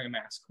saw was wearing a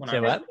mask. Say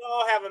what? They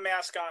all have a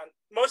mask on.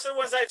 Most of the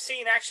ones I've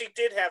seen actually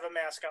did have a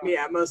mask on.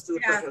 Yeah, most of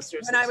the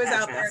protesters. When I was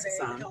out there,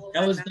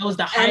 that was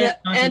the highest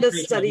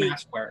concentration of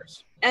mask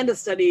wearers. And a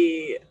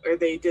study, or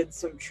they did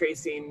some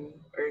tracing,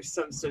 or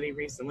some study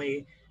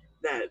recently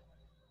that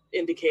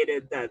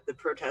indicated that the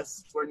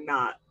protests were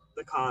not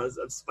the cause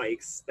of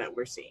spikes that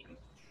we're seeing.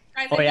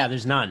 Oh yeah,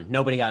 there's none.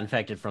 Nobody got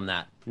infected from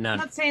that. None. I'm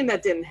not saying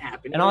that didn't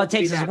happen. And all it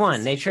takes is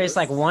one. They trace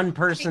one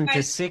person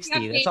to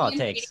 60. That's all it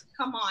takes.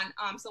 Come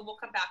on. So we'll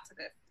come back to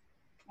this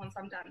once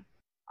I'm done.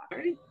 All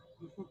right.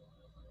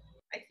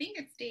 I think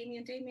it's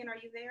Damien. Damien, are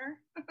you there?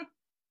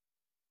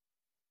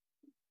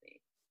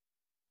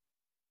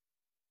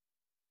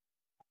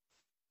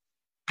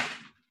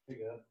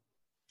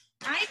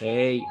 Hi,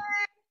 hey.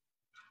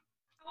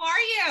 How are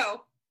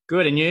you?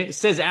 Good, and you? It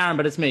says Aaron,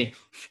 but it's me.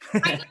 I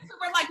guess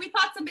we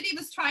thought somebody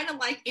was trying to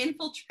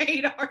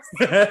infiltrate us.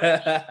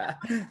 How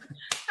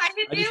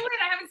you doing?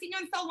 I haven't seen you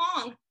in so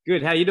long.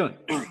 Good. How you doing?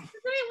 Doing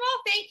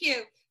well, thank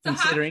you. So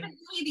how have you been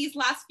doing these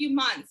last few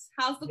months?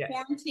 How's the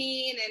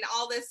quarantine and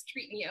all this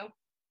treating you?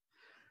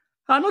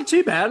 Not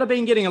too bad. I've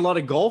been getting a lot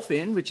of golf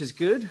in, which is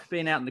good.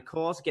 Being out in the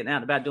course, getting out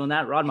and about doing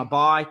that, riding my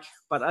bike.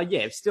 But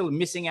still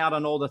missing out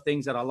on all the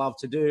things that I love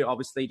to do.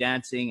 Obviously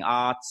dancing,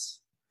 arts,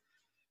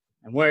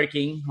 and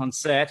working on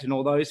set and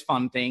all those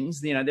fun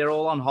things. They're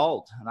all on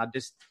hold. And I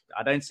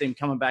don't see them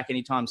coming back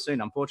anytime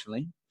soon,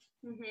 unfortunately.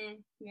 Mm-hmm.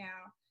 Yeah.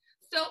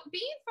 So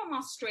being from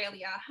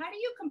Australia, how do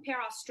you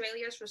compare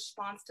Australia's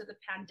response to the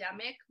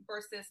pandemic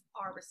versus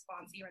our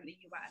response here in the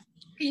U.S.?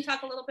 Can you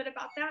talk a little bit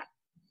about that?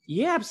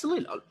 Yeah,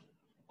 absolutely.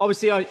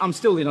 Obviously, I'm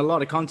still in a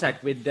lot of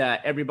contact with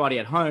everybody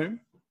at home.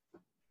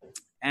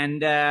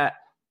 And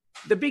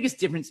the biggest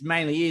difference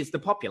mainly is the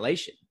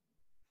population.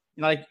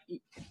 You know, like,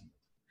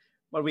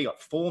 what we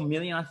got, 4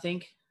 million, I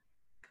think,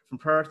 from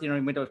Perth. You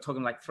know, we're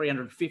talking like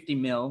 350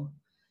 mil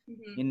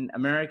in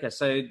America.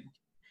 So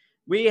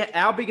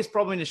our biggest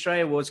problem in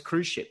Australia was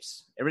cruise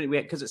ships. Everything,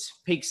 because it's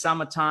peak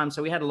summertime,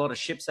 so we had a lot of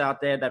ships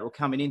out there that were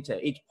coming into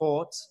each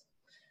port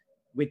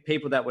with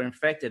people that were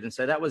infected, and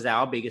so that was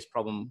our biggest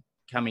problem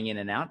coming in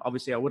and out.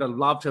 Obviously, I would have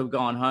loved to have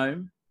gone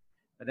home,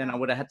 but then I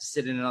would have had to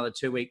sit in another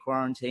 2-week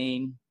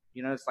quarantine.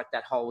 You know, it's like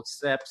that whole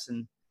steps,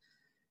 and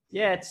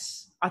yeah,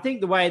 I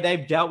think the way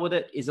they've dealt with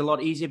it is a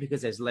lot easier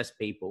because there's less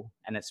people,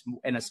 and it's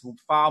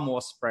far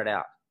more spread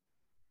out.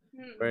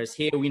 Whereas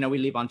here, you know, we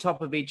live on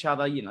top of each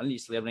other, you know,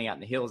 used to living out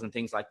in the hills and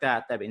things like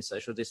that. They've been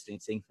social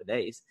distancing for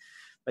days.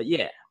 But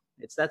yeah,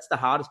 that's the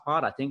hardest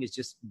part, I think, is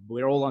just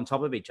we're all on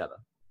top of each other.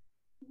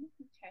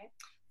 Okay.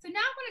 So now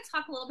I want to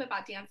talk a little bit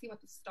about Dancing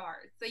with the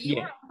Stars. So you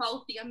are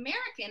both the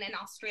American and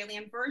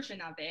Australian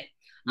version of it.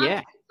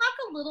 Talk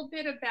a little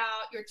bit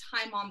about your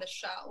time on the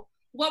show.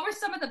 What were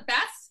some of the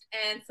best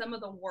and some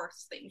of the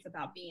worst things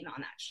about being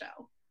on that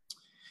show?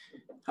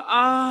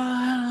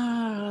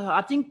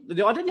 I think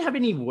I didn't have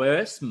any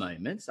worse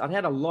moments. I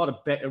had a lot of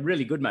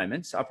really good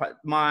moments.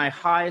 My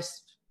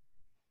highest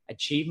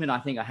achievement I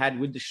think I had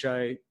with the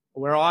show,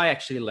 where I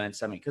actually learned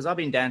something, because I've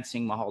been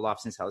dancing my whole life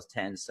since I was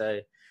 10. So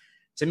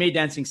to me,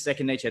 dancing's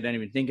second nature. I don't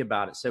even think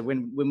about it. So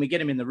when we get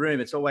them in the room,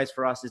 it's always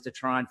for us is to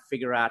try and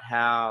figure out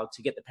how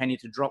to get the penny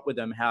to drop with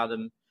them,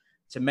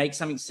 to make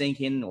something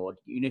sink in, or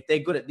if they're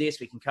good at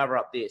this, we can cover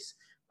up this.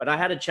 But I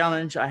had a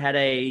challenge. I had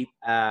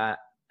an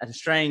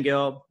Australian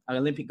girl, an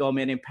Olympic gold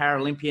medal,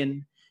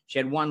 Paralympian. She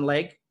had one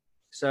leg.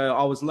 So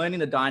I was learning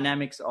the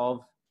dynamics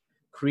of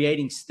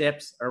creating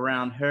steps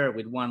around her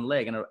with one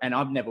leg. And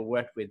I've never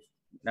worked with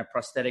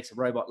prosthetics,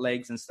 robot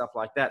legs and stuff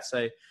like that.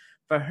 So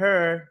for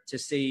her to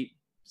see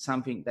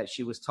something that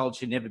she was told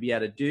she'd never be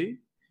able to do,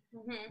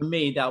 for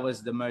me, that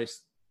was the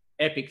most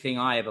epic thing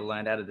I ever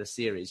learned out of the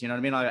series. You know what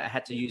I mean? I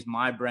had to use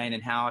my brain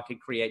and how I could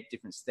create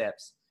different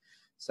steps.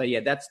 So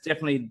yeah, that's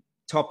definitely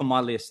top of my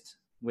list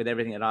with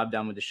everything that I've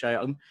done with the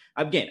show.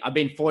 Again, I've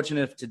been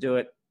fortunate to do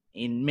it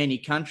in many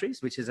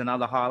countries, which is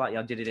another highlight.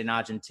 I did it in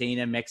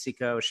Argentina,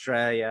 Mexico,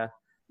 Australia,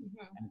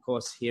 and of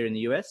course here in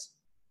the US.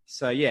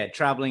 So yeah,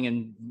 traveling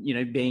and,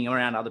 being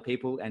around other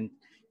people and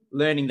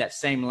learning that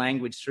same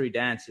language through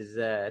dance is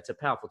it's a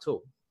powerful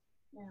tool.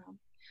 Yeah.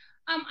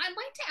 I'd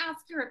like to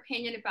ask your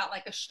opinion about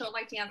like a show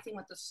like Dancing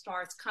with the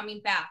Stars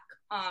coming back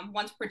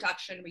once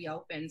production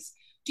reopens.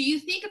 Do you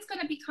think it's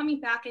going to be coming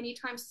back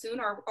anytime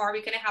soon, or are we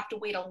going to have to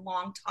wait a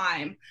long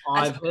time?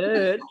 I've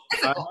heard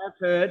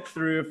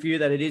through a few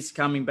that it is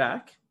coming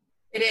back.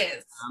 It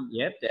is.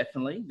 Yep,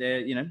 definitely.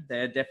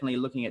 They're definitely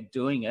looking at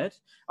doing it.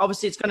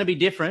 Obviously, it's going to be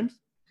different.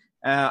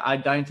 I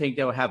don't think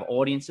they'll have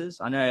audiences.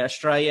 I know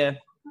Australia,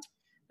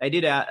 they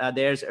did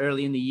theirs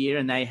early in the year,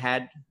 and they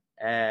had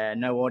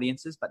no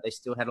audiences, but they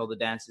still had all the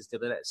dancers still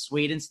did it.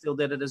 Sweden still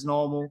did it as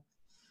normal.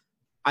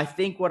 I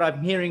think what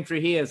I'm hearing through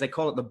here is they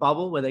call it the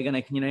bubble, where they're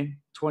going to,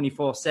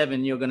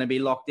 24/7, you're going to be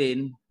locked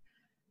in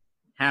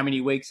how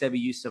many weeks ever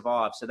you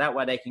survive. So that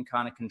way they can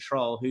kind of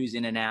control who's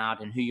in and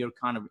out and who you're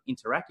kind of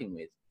interacting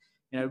with.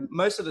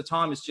 Most of the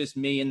time it's just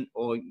me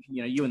or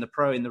you and the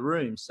pro in the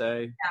room. So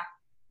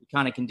you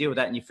kind of can deal with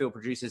that, and you feel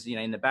producers,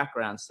 in the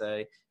background.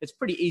 So it's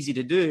pretty easy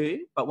to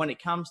do. But when it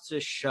comes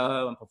to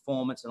show and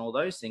performance and all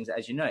those things,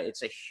 as you know,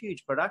 it's a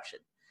huge production.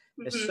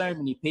 There's so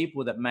many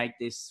people that make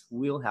this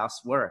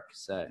wheelhouse work.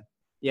 So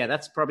yeah,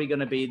 that's probably going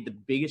to be the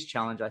biggest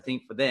challenge, I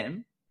think, for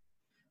them.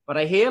 But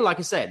I hear, like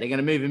I said, they're going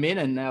to move him in,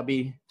 and they'll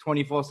be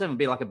 24/7,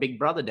 be like a Big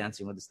Brother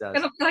Dancing with the Stars.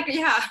 It'll be like,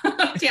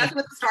 Dancing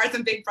with the Stars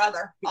and Big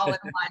Brother all in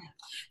one.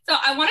 So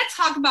I want to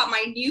talk about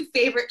my new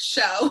favorite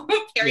show,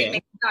 Perry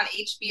Mason on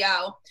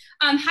HBO.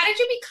 How did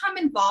you become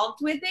involved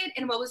with it,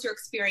 and what was your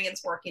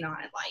experience working on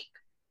it like?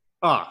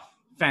 Oh,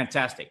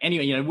 fantastic.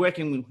 Anyway,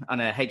 working on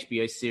a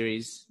HBO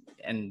series,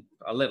 and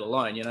let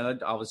alone,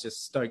 I was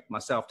just stoked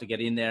myself to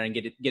get in there and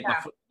get my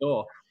foot in the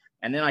door.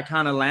 And then I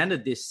kind of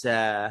landed this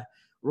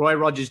Roy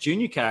Rogers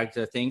Jr.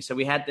 character thing. So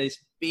we had this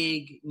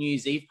big New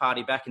Year's Eve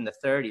party back in the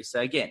 30s. So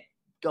again,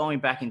 going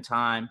back in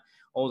time,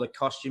 all the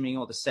costuming,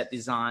 all the set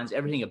designs,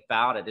 everything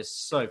about it is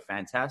so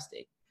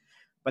fantastic.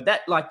 But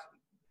that,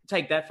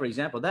 take that for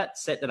example, that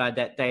set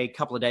that day, a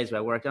couple of days ago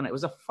I worked on, it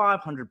was a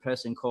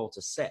 500-person call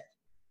to set.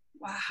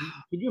 Wow.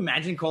 Can you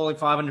imagine calling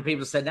 500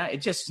 people to set now?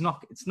 It's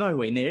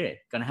nowhere near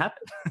going to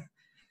happen.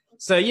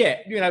 So yeah,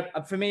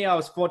 for me, I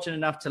was fortunate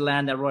enough to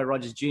land that Roy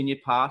Rogers Jr.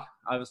 part.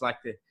 I was like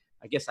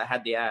I guess I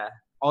had the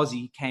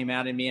Aussie came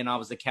out in me, and I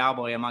was the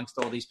cowboy amongst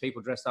all these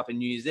people dressed up in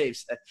New Year's Eve.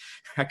 So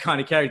I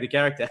kind of carried the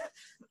character.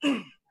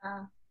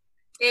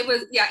 It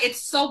was,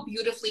 it's so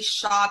beautifully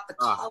shot, the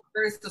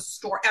colors, the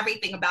story,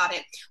 everything about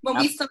it. When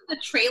we saw the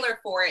trailer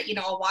for it,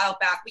 a while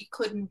back, we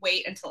couldn't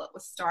wait until it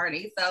was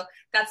starting. So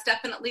that's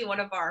definitely one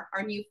of our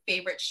new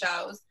favorite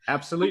shows.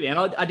 Absolutely. And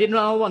I did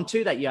another one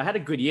too that year. I had a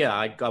good year.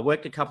 I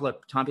worked a couple of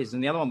time pieces,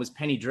 and the other one was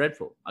Penny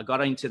Dreadful. I got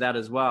into that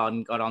as well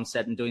and got on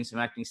set and doing some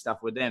acting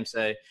stuff with them.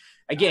 So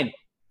again,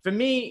 for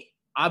me,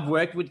 I've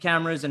worked with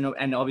cameras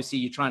and obviously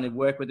you're trying to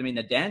work with them in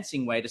the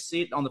dancing way. To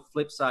see it on the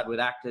flip side with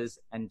actors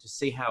and to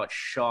see how it's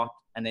shot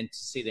and then to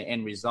see the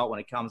end result when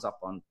it comes up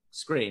on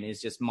screen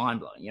is just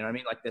mind-blowing. You know what I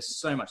mean? Like there's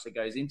so much that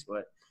goes into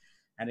it,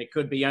 and it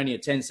could be only a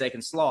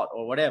 10-second slot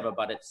or whatever,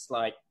 but it's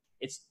like,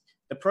 it's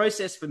the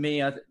process for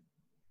me and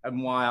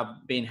why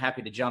I've been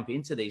happy to jump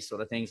into these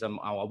sort of things. I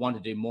want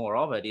to do more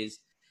of it is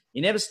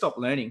you never stop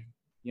learning.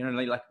 You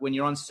know, like when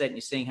you're on set and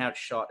you're seeing how it's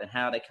shot and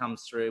how that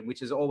comes through,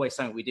 which is always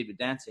something we did with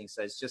dancing.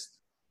 So it's just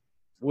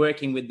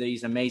working with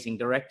these amazing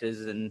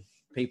directors and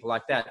people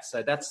like that.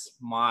 So that's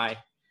my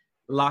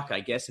luck, I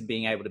guess, of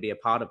being able to be a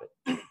part of it.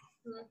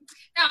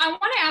 Now, I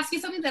want to ask you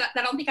something that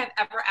I don't think I've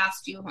ever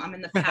asked you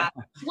in the past.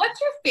 What's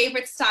your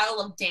favorite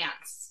style of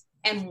dance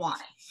and why?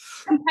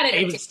 Competitive.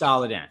 Favorite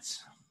style of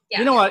dance? Yeah.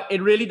 You know what?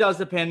 It really does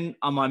depend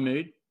on my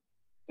mood.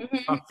 Mm-hmm.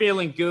 If I'm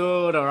feeling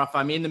good or if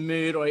I'm in the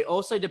mood, or it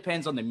also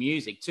depends on the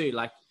music too.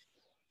 Like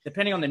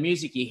depending on the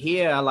music you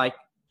hear, like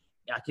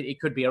it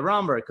could be a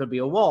rumba, it could be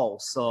a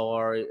waltz,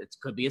 or it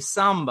could be a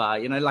samba.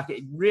 You know, like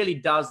it really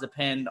does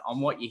depend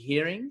on what you're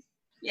hearing.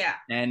 Yeah.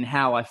 And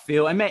how I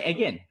feel. And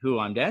again, who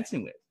I'm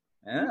dancing with.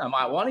 I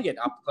might want to get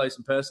up close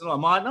and personal. I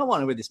might not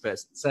want to with this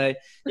person. So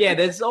yeah,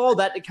 there's all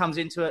that comes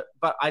into it.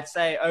 But I'd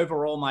say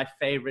overall, my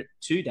favorite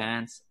to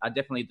dance are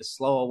definitely the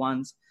slower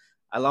ones.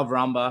 I love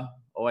rumba,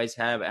 always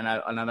have, and I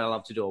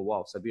love to do a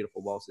waltz. So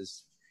beautiful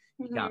waltzes,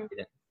 you can't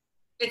beat it.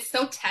 It's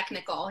so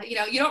technical. You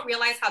know, you don't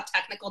realize how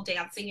technical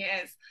dancing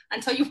is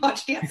until you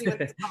watch Dancing with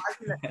the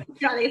Stars.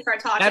 And they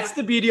start talking. That's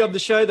the beauty of the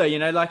show, though. You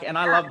know, like, and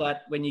I love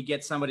that when you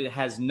get somebody that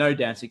has no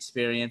dance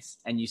experience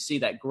and you see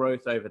that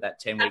growth over that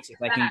 10 weeks, if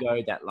they can go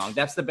that long.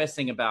 That's the best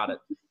thing about it.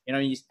 You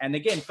know, and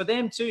again, for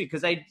them too,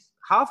 because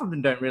half of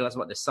them don't realize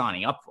what they're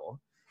signing up for.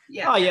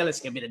 Yeah. Oh, yeah, let's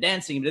get a bit of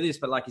dancing, a bit of this.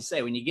 But like you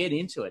say, when you get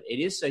into it, it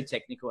is so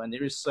technical and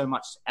there is so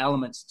much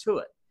elements to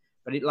it.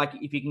 But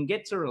if you can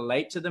get to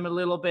relate to them a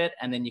little bit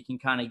and then you can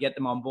kind of get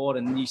them on board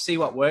and you see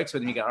what works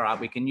with them, you go, all right,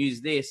 we can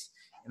use this.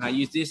 And I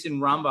use this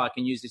in rumba. I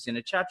can use this in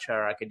a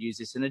cha-cha. I could use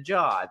this in a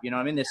jive. You know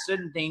what I mean? There's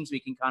certain things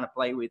we can kind of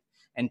play with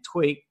and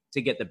tweak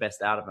to get the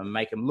best out of them,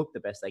 make them look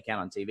the best they can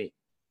on TV.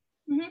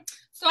 Mm-hmm.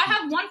 So I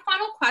have one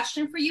final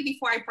question for you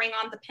before I bring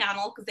on the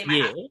panel, because they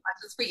might have some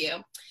questions for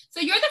you.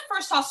 So you're the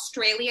first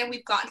Australian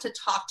we've gotten to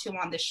talk to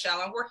on this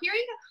show, and we're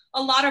hearing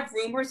a lot of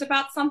rumors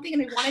about something,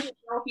 and we wanted to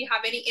know if you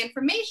have any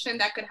information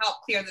that could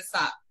help clear this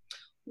up.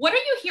 What are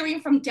you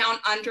hearing from Down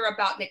Under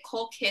about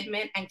Nicole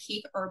Kidman and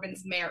Keith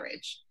Urban's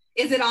marriage?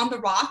 Is it on the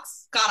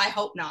rocks? God, I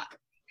hope not.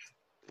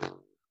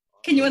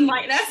 Can you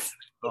enlighten us?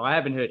 Well, I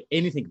haven't heard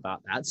anything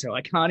about that, so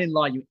I can't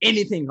enlighten you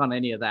anything on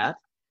any of that.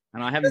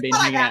 And I haven't been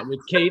hanging out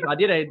with Keith. I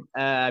did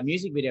a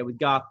music video with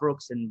Garth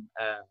Brooks and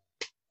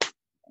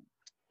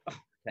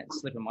that's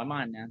slipping my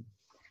mind now.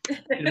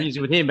 Did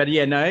music with him, but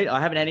yeah, no, I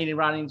haven't had any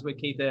run-ins with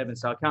Keith Urban,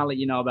 so I can't let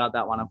you know about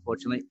that one,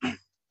 unfortunately.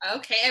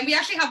 Okay, and we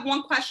actually have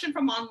one question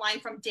from online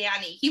from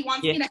Danny. He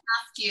wants me to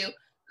ask you,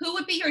 who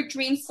would be your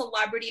dream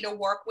celebrity to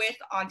work with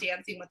on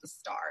Dancing with the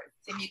Stars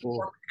if you could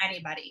work with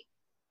anybody?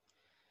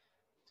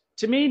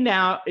 To me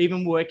now,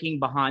 even working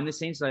behind the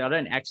scenes, so I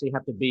don't actually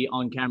have to be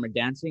on camera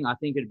dancing. I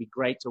think it'd be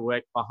great to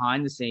work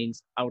behind the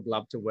scenes. I would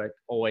love to work,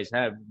 always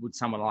have, with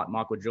someone like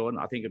Michael Jordan.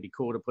 I think it'd be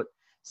cool to put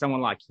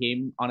someone like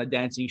him on a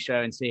dancing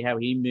show and see how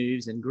he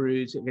moves and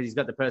grooves, because he's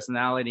got the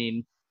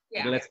personality.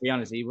 And let's be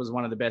honest, he was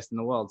one of the best in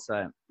the world.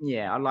 So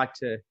yeah, I'd like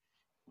to.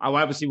 I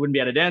obviously wouldn't be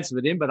able to dance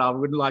with him, but I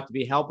would like to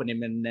be helping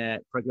him and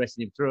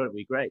progressing him through it. Would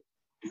be great.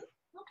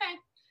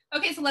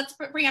 Okay, so let's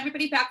bring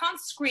everybody back on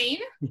screen.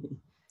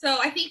 So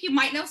I think you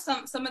might know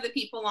some of the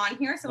people on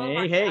here.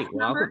 Hey,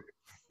 welcome.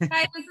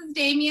 Hi, this is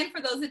Damien,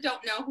 for those that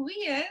don't know who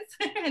he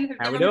is.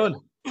 How we doing?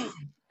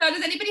 So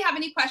does anybody have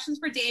any questions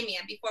for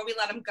Damien before we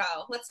let him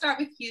go? Let's start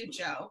with you,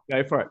 Joe.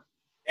 Go for it.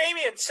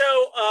 Damien, so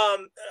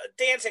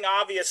dancing,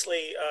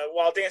 obviously,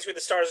 while Dancing with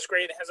the Stars is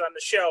great and has on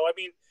the show, I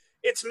mean,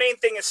 its main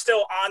thing is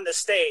still on the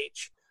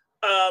stage.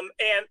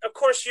 And of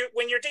course,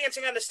 when you're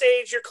dancing on the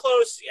stage, you're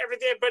close,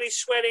 everybody's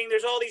sweating,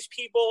 there's all these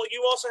people.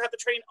 You also have to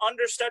train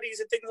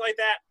understudies and things like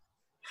that.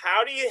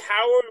 How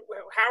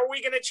are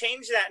we going to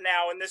change that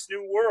now in this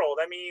new world?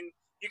 I mean,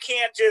 you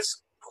can't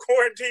just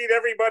quarantine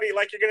everybody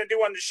like you're going to do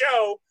on the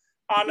show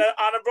on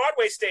a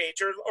Broadway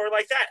stage or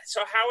like that.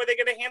 So how are they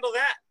going to handle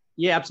that?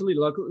 Yeah, absolutely.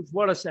 Look,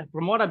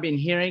 from what I've been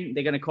hearing,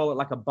 they're going to call it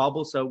like a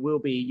bubble. So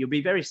you'll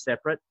be very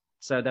separate.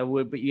 So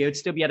you'd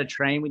still be able to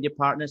train with your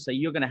partner. So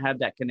you're going to have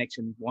that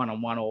connection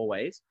one-on-one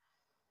always.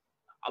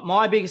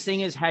 My biggest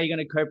thing is how you're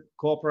going to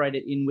incorporate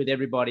it in with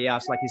everybody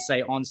else. Like you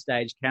say, on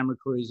stage, camera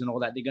crews and all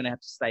that, they're going to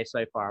have to stay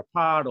so far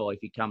apart. Or if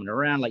you're coming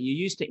around, like you're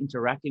used to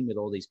interacting with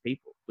all these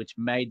people, which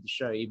made the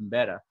show even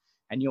better.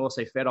 And you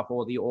also fed off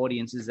all the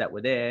audiences that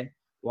were there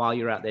while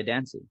you're out there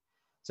dancing.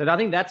 So I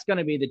think that's going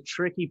to be the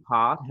tricky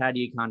part. How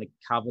do you kind of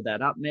cover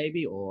that up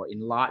maybe, or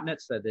enlighten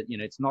it so that,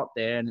 it's not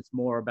there and it's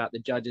more about the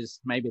judges.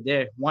 Maybe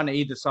they're one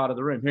either side of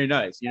the room. Who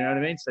knows? You know what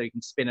I mean? So you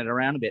can spin it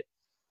around a bit.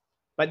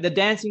 But the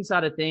dancing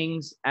side of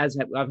things, as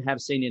I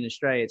have seen in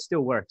Australia, it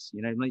still works.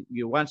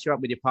 Once you're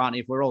up with your partner,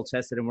 if we're all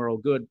tested and we're all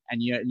good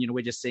and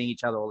we're just seeing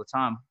each other all the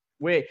time,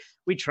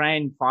 we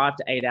train 5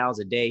 to 8 hours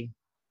a day.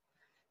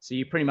 So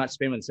you pretty much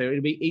spend with it. So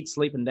it'll be eat,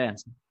 sleep, and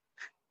dance.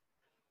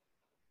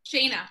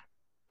 Shayna.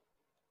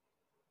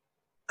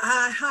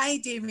 Hi,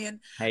 Damien.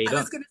 How you I doing?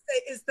 was going to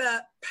say, is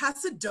the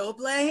Paso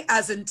Doble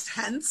as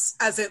intense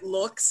as it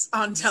looks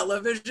on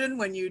television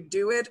when you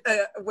do it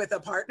with a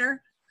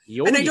partner?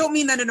 And I don't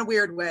mean that in a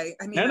weird way.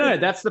 I mean, No,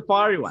 that's the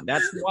fiery one.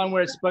 That's the one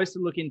where it's supposed to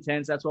look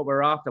intense. That's what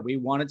we're after. We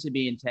want it to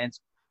be intense.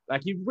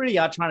 Like you really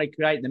are trying to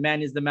create the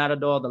man is the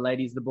matador, the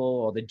lady's the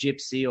bull, or the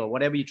gypsy, or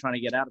whatever you're trying to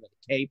get out of it,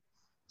 the cape.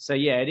 So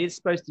yeah, it is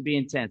supposed to be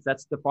intense.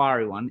 That's the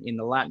fiery one in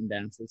the Latin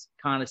dance. It's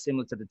kind of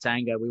similar to the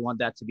tango. We want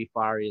that to be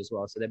fiery as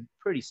well. So they're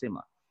pretty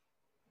similar.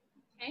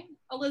 Okay.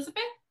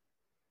 Elizabeth?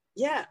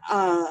 Yeah.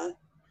 Hi.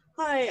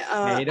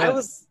 I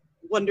was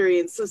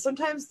wondering, so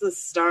sometimes the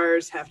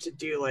stars have to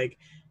do like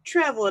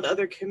travel and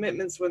other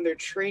commitments when they're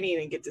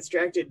training and get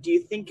distracted. Do you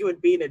think it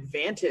would be an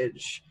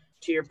advantage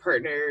to your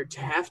partner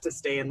to have to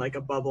stay in like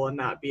a bubble and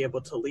not be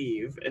able to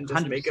leave and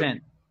just 100%. make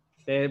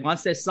them?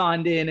 Once they're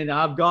signed in and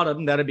I've got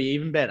them, that'll be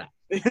even better.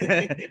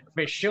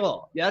 For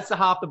sure. Yeah, that's the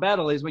half the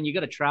battle is when you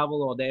got to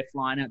travel or they're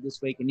flying out this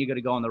week and you got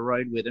to go on the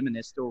road with them and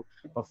they're still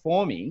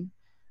performing,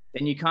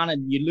 then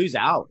you lose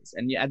hours.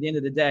 And at the end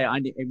of the day,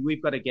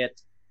 we've got to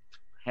get,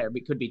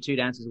 it could be 2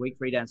 dances a week,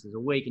 3 dances a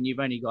week, and you've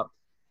only got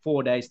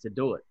 4 days to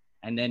do it.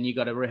 And then you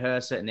got to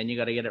rehearse it, and then you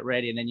got to get it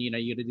ready, and then you got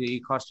to do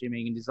your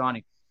costuming and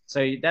designing.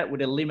 So that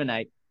would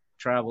eliminate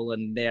travel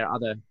and their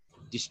other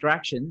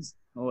distractions.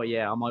 Oh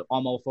yeah, I'm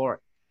all for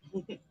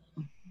it.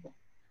 Does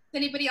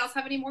anybody else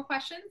have any more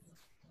questions?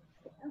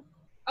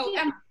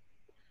 Oh,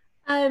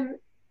 Emma.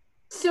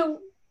 So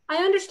I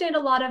understand a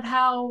lot of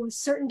how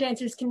certain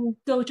dancers can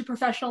go to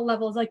professional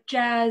levels, like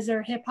jazz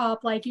or hip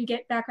hop, like you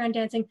get background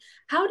dancing.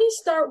 How do you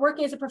start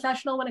working as a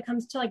professional when it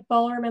comes to like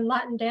ballroom and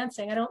Latin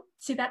dancing? I don't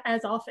see that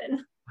as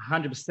often.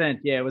 100%.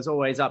 Yeah, it was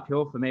always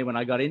uphill for me when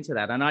I got into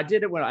that. And I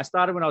did it when I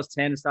started when I was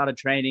 10 and started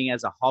training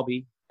as a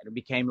hobby. And it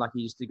became like I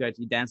used to go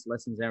to dance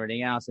lessons and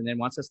everything else. And then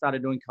once I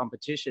started doing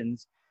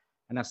competitions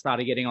and I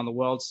started getting on the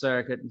world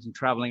circuit and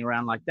traveling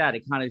around like that,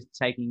 it kind of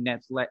taking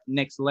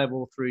next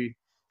level through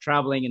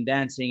traveling and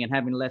dancing and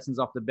having lessons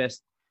off the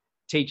best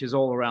teachers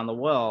all around the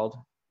world.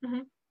 Mm-hmm.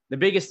 The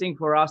biggest thing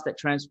for us that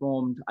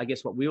transformed, I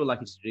guess, what we were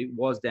lucky to do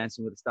was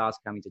Dancing with the Stars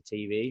coming to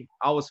TV.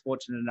 I was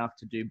fortunate enough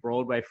to do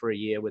Broadway for a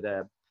year with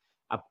a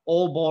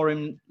all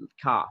ballroom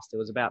cast. It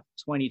was about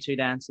 22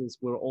 dancers.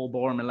 We were all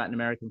ballroom and Latin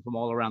American from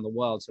all around the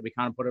world. So we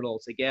kind of put it all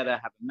together,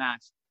 have a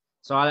match.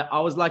 So I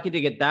was lucky to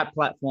get that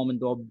platform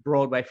and do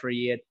Broadway for a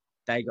year.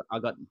 I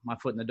got my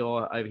foot in the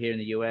door over here in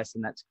the US,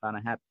 and that's kind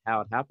of how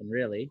it happened,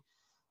 really.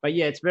 But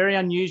yeah, it's very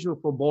unusual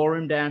for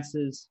ballroom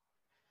dancers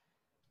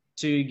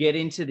to get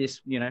into this,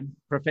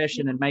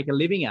 profession and make a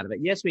living out of it.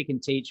 Yes, we can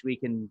teach, we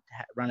can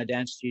run a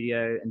dance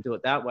studio and do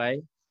it that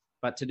way.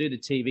 But to do the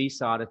TV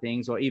side of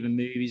things or even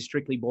movies,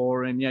 strictly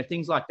ballroom,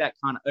 things like that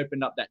kind of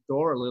opened up that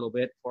door a little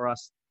bit for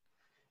us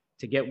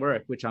to get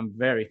work, which I'm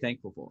very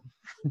thankful for.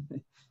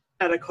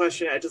 I had a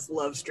question. I just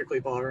love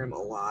Strictly Ballroom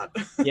a lot.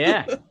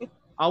 Yeah.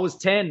 I was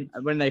 10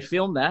 when they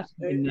filmed that.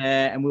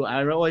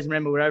 I always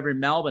remember we were over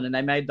in Melbourne and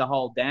they made the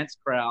whole dance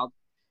crowd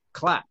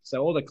clap.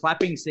 So all the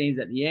clapping scenes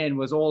at the end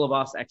was all of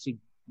us actually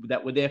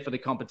that were there for the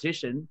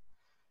competition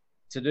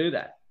to do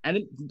that.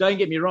 And don't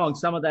get me wrong,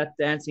 some of that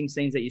dancing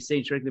scenes that you see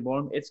in Strictly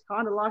Ballroom, it's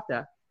kind of like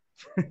that.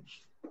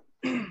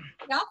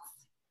 Yeah.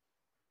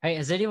 Hey,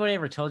 has anybody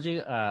ever told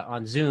you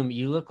on Zoom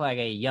you look like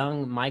a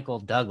young Michael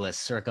Douglas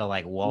circa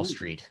like Wall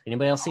Street?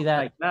 Anybody else see that?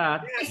 Like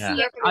that. Yeah.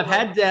 I've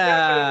had,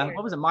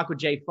 what was it, Michael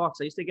J. Fox.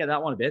 I used to get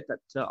that one a bit, but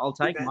I'll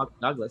take Michael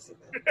Douglas.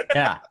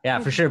 Yeah,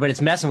 for sure. But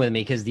it's messing with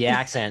me because the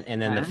accent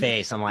and then the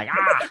face. I'm like,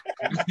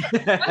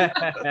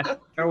 Gotta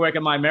work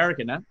on my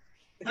American, huh?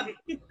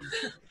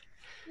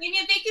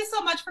 Damien, thank you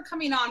so much for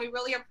coming on. We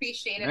really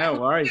appreciate it. No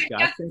worries,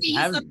 guys. See you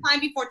sometime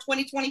before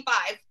 2025.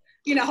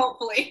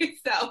 Hopefully.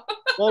 So.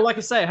 Well, like I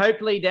say,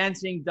 hopefully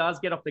dancing does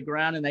get off the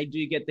ground and they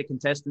do get the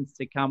contestants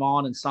to come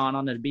on and sign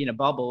on and be in a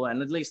bubble.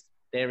 And at least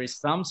there is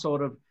some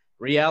sort of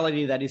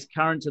reality that is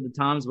current to the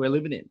times we're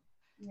living in.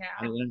 Yeah.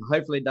 And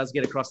hopefully it does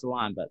get across the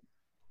line, but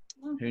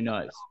who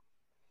knows?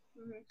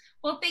 Mm-hmm.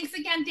 Well, thanks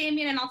again,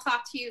 Damien, and I'll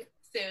talk to you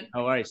soon.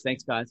 No worries.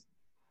 Thanks, guys.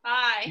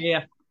 Bye.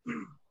 Yeah.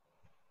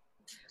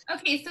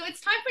 Okay, so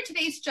it's time for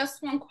today's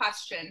Just One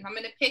Question. I'm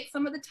going to pick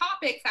some of the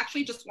topics,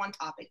 actually just one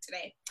topic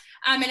today,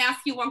 and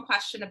ask you one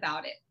question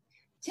about it.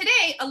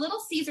 Today, a Little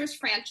Caesars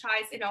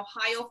franchise in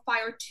Ohio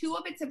fired 2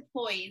 of its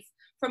employees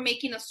for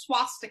making a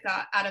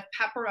swastika out of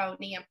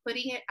pepperoni and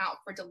putting it out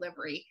for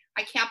delivery.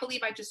 I can't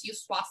believe I just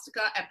used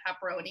swastika and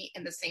pepperoni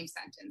in the same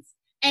sentence.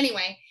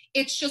 Anyway,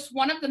 it's just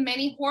one of the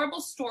many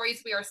horrible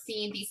stories we are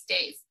seeing these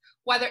days,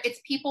 whether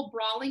it's people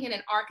brawling in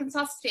an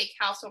Arkansas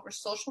steakhouse over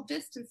social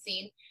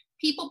distancing,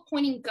 people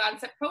pointing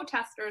guns at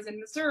protesters in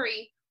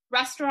Missouri,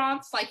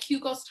 restaurants like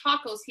Hugo's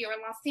Tacos here in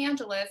Los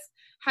Angeles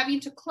having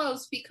to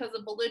close because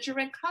of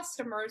belligerent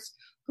customers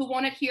who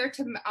won't adhere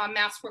to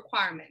mask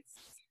requirements.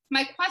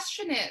 My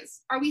question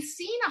is, are we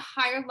seeing a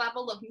higher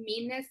level of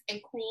meanness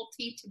and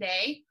cruelty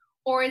today,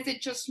 Or is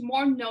it just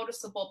more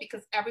noticeable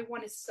because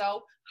everyone is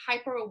so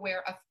hyper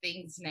aware of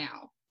things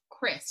now?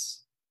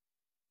 Chris.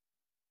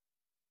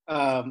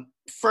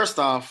 First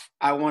off,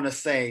 I want to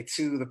say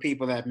to the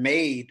people that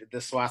made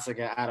the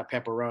swastika out of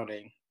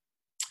pepperoni,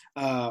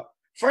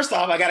 first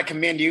off, I got to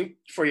commend you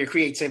for your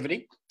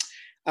creativity.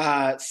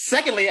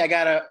 Secondly, I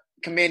got to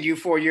commend you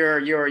for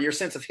your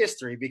sense of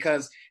history,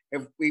 because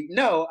if we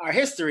know our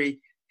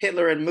history,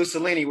 Hitler and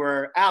Mussolini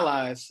were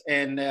allies,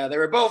 and they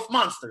were both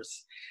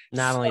monsters.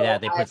 Not only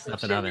that, they put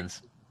stuff in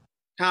ovens.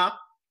 Huh?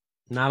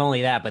 Not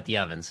only that, but the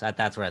ovens.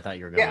 That's where I thought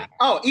you were going. Yeah.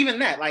 Oh, even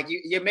that. Like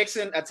you're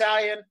mixing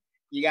Italian,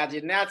 you got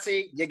your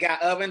Nazi, you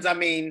got ovens. I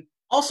mean,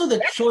 also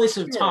the choice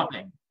of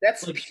topping.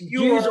 That's like,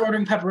 pure. Jews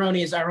ordering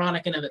pepperoni is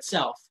ironic in of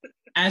itself.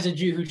 As a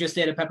Jew who just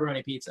ate a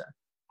pepperoni pizza,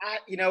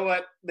 you know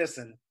what?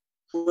 Listen,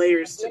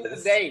 layers to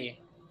this.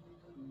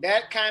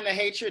 That kind of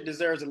hatred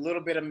deserves a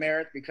little bit of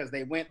merit because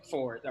they went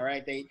for it. All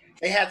right, they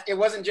had. It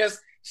wasn't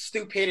just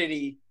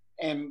stupidity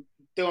and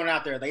throwing it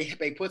out there.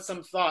 They put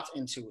some thoughts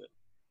into it.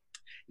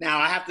 Now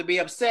I have to be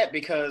upset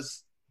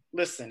because,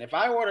 listen, if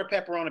I order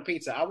pepperoni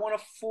pizza, I want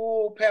a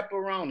full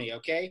pepperoni,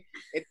 okay?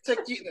 It took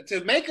you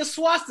to make a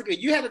swastika,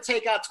 you had to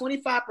take out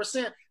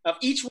 25% of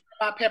each one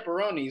of my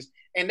pepperonis,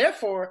 and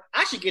therefore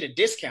I should get a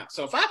discount.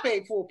 So if I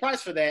paid full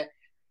price for that,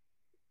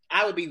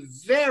 I would be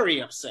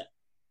very upset,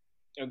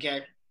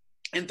 okay?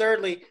 And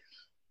thirdly,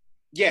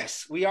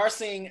 yes, we are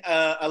seeing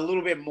a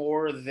little bit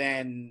more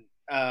than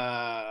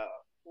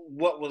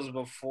what was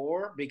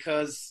before,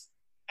 because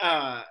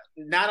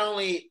not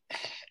only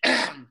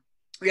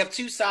we have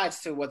two sides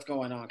to what's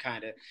going on,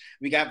 kind of.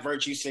 We got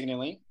virtue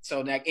signaling.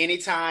 So like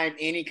anytime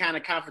any kind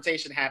of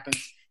confrontation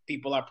happens,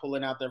 people are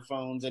pulling out their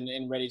phones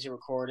and ready to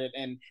record it.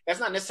 And that's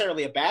not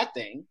necessarily a bad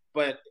thing,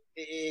 but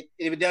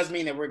it does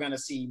mean that we're going to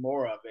see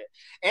more of it.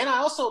 And I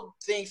also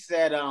think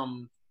that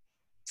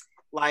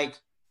like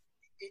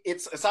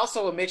it's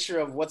also a mixture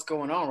of what's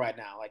going on right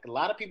now. Like a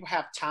lot of people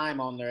have time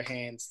on their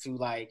hands to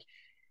like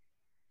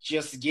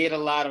just get a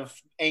lot of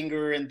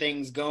anger and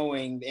things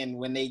going, and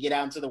when they get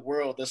out into the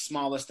world, the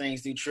smallest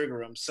things do trigger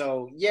them.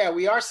 So yeah,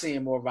 we are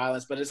seeing more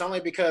violence, but it's only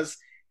because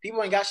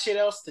people ain't got shit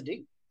else to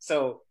do.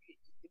 So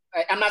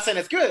I'm not saying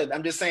it's good.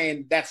 I'm just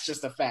saying that's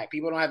just a fact.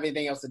 People don't have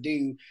anything else to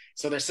do,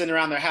 so they're sitting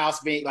around their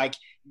house being like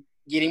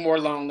getting more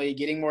lonely,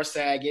 getting more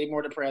sad, getting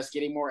more depressed,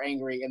 getting more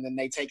angry, and then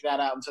they take that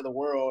out into the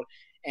world,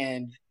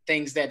 and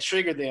things that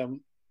trigger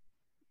them,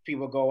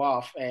 people go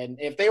off. And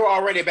if they were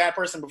already a bad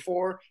person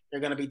before,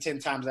 they're going to be 10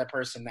 times that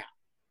person now.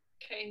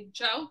 Okay,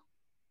 Joe?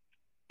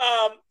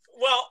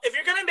 Well, if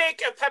you're going to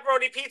make a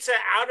pepperoni pizza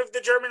out of the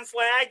German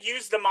flag,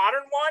 use the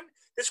modern one.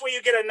 This way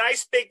you get a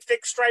nice big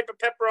thick stripe of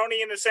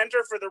pepperoni in the center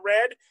for the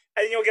red,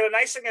 and you'll get a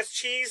nice thing that's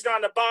cheesed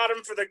on the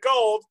bottom for the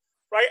gold,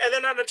 right? And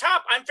then on the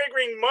top, I'm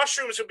figuring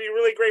mushrooms would be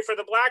really great for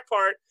the black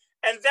part.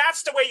 And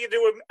that's the way you do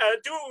it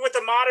with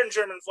the modern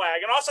German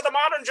flag. And also the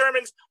modern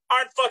Germans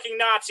aren't fucking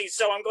Nazis,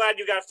 so I'm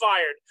glad you got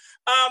fired.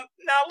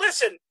 Now,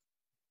 listen,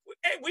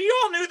 we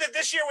all knew that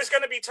this year was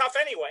going to be tough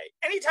anyway.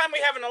 Anytime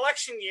we have an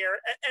election year,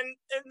 and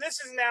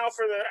this is now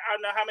for I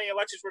don't know how many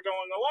elections we're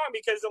going along,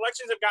 because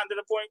elections have gotten to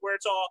the point where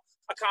it's all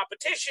a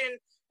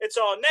competition,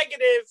 it's all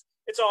negative,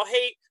 it's all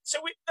hate.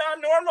 So we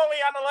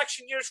normally on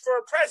election years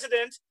for a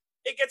president,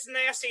 it gets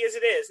nasty as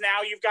it is.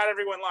 Now you've got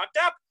everyone locked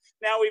up.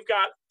 Now we've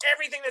got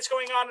everything that's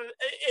going on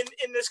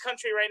in this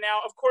country right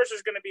now. Of course,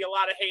 there's going to be a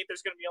lot of hate.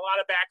 There's going to be a lot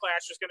of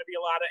backlash. There's going to be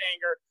a lot of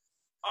anger.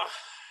 Oh,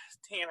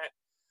 damn it.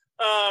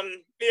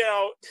 You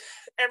know,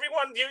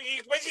 everyone,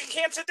 you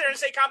can't sit there and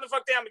say, calm the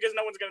fuck down, because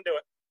no one's going to do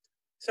it.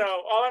 So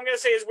all I'm going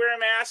to say is wear a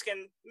mask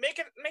and make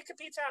a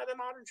pizza out of the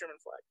modern German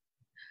flag.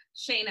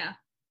 Shayna.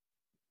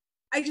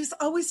 I just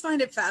always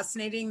find it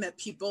fascinating that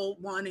people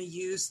want to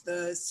use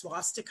the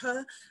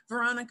swastika,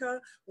 Veronica,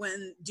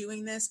 when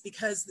doing this,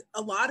 because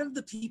a lot of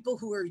the people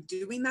who are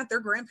doing that, their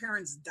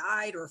grandparents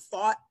died or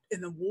fought in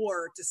the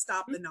war to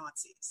stop the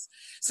Nazis.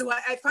 So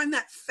I find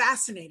that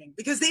fascinating,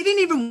 because they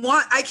didn't even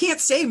want, I can't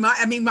say,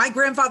 my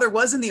grandfather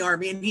was in the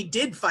army and he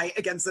did fight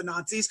against the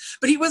Nazis,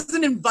 but he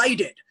wasn't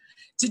invited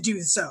to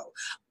do so.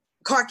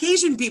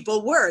 Caucasian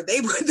people were.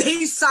 They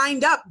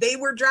signed up. They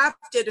were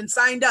drafted and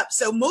signed up.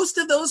 So most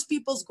of those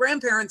people's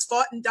grandparents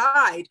fought and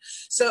died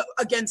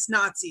against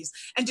Nazis.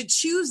 And to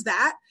choose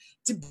that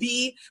to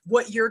be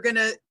what you're going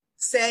to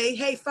say,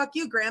 hey, fuck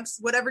you, Gramps,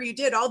 whatever you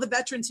did, all the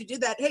veterans who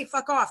did that, hey,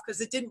 fuck off, because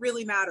it didn't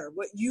really matter.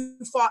 What you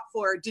fought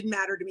for didn't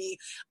matter to me.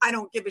 I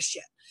don't give a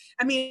shit.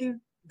 I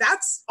mean,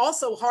 that's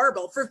also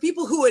horrible for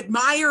people who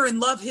admire and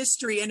love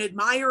history and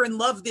admire and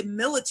love the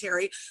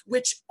military,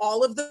 which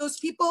all of those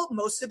people,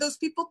 most of those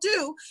people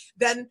do.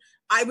 Then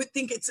I would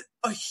think it's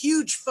a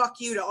huge fuck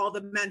you to all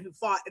the men who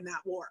fought in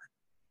that war.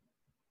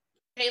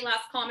 Hey,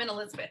 last comment,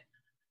 Elizabeth.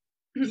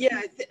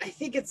 Yeah, I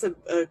think it's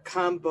a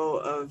combo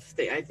of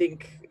I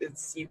think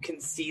you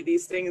can see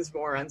these things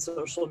more on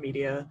social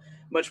media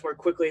much more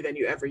quickly than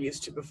you ever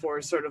used to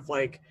before. Sort of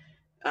like,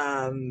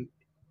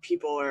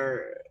 people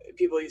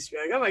used to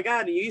be like, oh my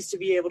God, you used to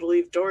be able to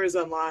leave doors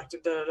unlocked.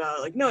 And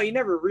Like, no, you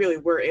never really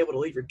were able to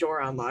leave your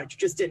door unlocked. You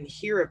just didn't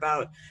hear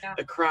about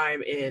a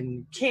crime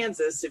in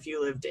Kansas if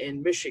you lived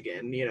in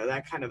Michigan,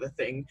 that kind of a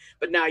thing.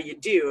 But now you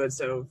do. And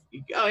so,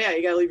 you got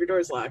to leave your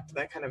doors locked,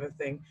 that kind of a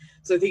thing.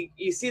 So I think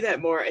you see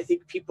that more. I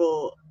think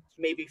people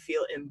maybe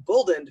feel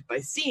emboldened by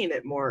seeing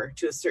it more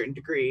to a certain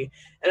degree.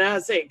 And I'm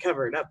not saying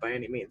cover it up by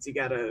any means. You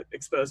got to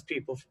expose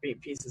people for being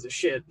pieces of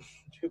shit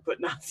who put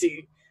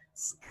Nazi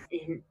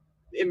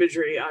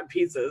imagery on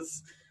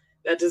pizzas.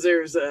 That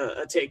deserves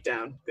a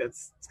takedown.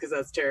 That's because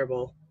that's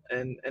terrible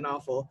and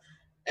awful.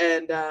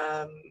 And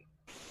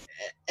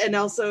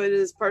also it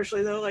is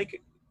partially though,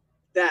 like,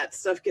 that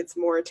stuff gets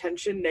more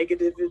attention.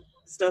 Negative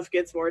stuff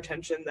gets more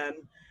attention than,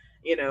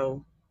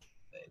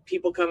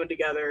 people coming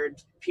together,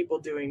 people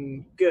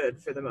doing good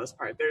for the most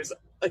part. There's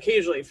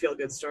occasionally feel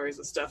good stories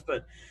and stuff,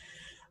 but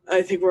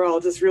I think we're all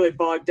just really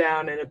bogged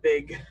down in a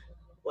big,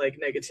 like,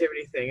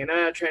 negativity thing. And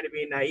I'm not trying to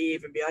be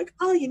naive and be like,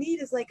 all you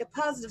need is like a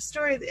positive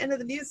story at the end of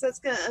the news that's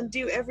going to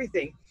undo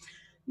everything.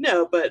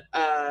 No, but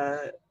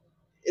we're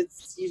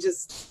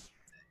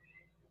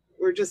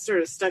just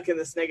sort of stuck in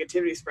this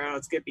negativity spiral.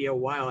 It's going to be a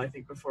while, I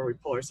think, before we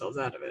pull ourselves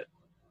out of it.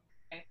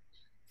 Okay.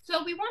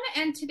 So we want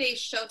to end today's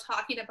show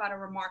talking about a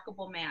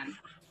remarkable man.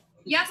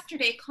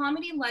 Yesterday,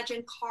 comedy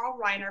legend Carl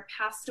Reiner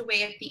passed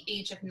away at the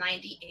age of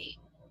 98.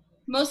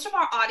 Most of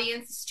our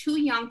audience is too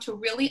young to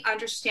really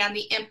understand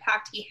the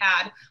impact he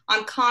had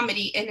on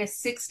comedy in his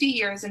 60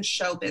 years in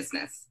show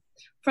business.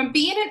 From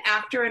being an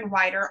actor and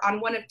writer on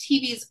one of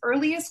TV's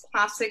earliest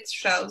classic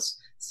shows,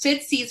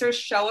 Sid Caesar's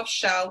Show of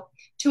Show,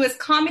 to his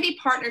comedy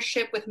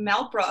partnership with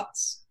Mel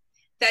Brooks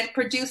that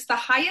produced the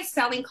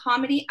highest-selling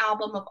comedy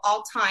album of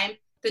all time,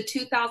 The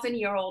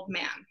 2,000-Year-Old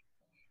Man.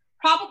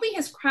 Probably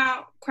his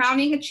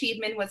crowning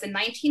achievement was in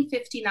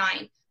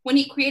 1959 when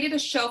he created a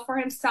show for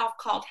himself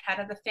called Head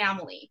of the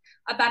Family,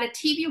 about a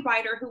TV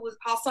writer who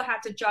also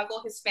had to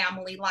juggle his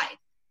family life.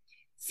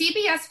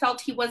 CBS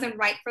felt he wasn't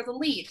right for the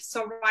lead,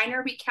 so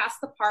Reiner recast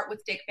the part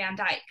with Dick Van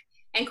Dyke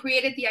and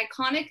created the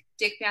iconic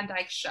Dick Van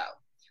Dyke Show,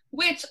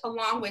 which,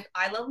 along with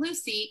I Love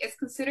Lucy, is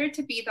considered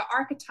to be the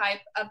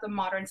archetype of the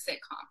modern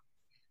sitcom.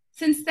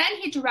 Since then,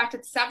 he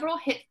directed several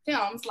hit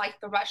films like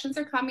The Russians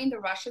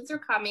Are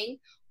Coming,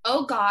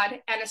 Oh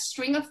God, and a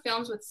string of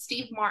films with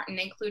Steve Martin,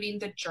 including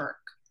The Jerk,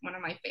 one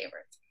of my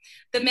favorites,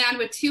 The Man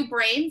with Two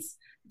Brains,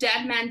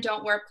 Dead Men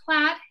Don't Wear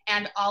Plaid,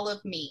 and All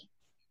of Me.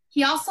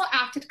 He also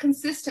acted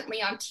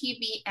consistently on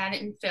TV and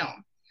in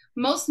film,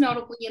 most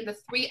notably in the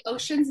 3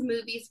 Oceans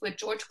movies with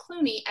George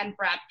Clooney and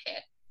Brad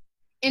Pitt.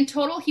 In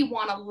total, he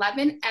won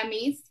 11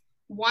 Emmys,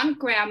 1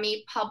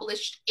 Grammy,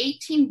 published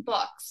 18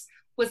 books,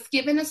 was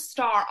given a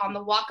star on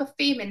the Walk of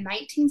Fame in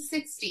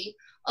 1960,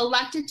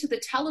 elected to the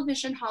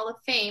Television Hall of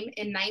Fame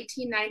in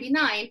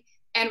 1999,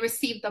 and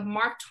received the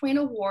Mark Twain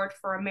Award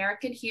for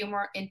American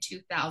Humor in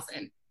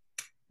 2000.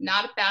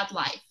 Not a bad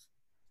life.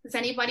 Does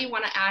anybody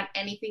want to add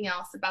anything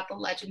else about the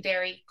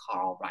legendary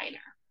Carl Reiner?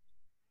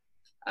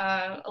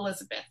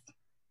 Elizabeth.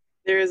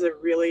 There is a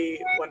really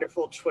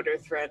wonderful Twitter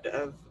thread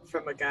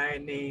from a guy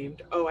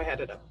named, I had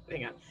it up,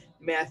 hang on,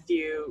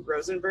 Matthew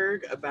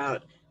Rosenberg,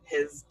 about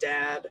his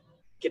dad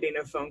getting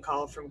a phone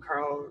call from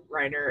Carl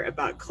Reiner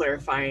about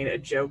clarifying a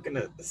joke in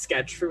a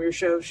sketch from your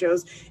show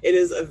shows. It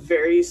is a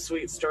very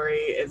sweet story.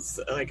 It's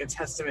like a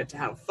testament to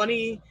how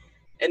funny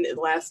and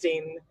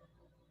lasting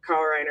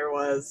Carl Reiner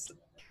was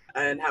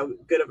and how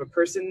good of a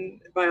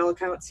person, by all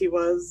accounts, he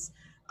was.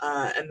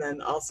 And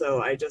then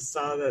also, I just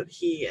saw that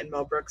he and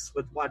Mel Brooks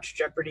would watch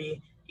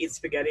Jeopardy, eat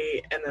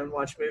spaghetti, and then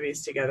watch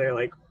movies together,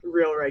 like,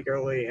 real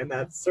regularly. And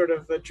that's sort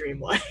of a dream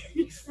life.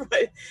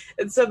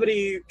 And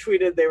somebody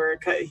tweeted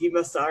he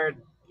must already,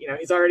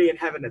 he's already in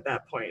heaven at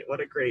that point. What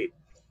a great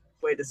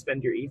way to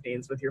spend your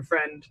evenings with your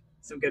friend,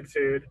 some good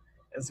food,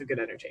 and some good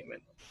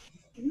entertainment.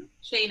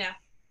 Shayna.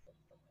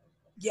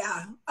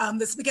 Yeah,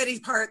 the spaghetti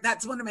part,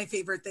 that's one of my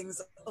favorite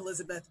things,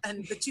 Elizabeth.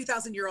 And The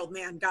 2,000-Year-Old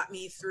Man got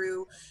me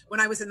through,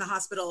 when I was in the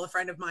hospital, a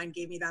friend of mine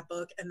gave me that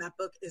book, and that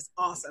book is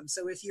awesome.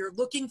 So if you're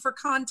looking for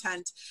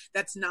content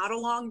that's not a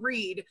long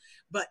read,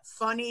 but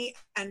funny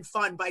and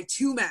fun by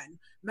 2 men,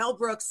 Mel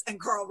Brooks and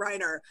Carl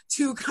Reiner,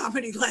 2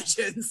 comedy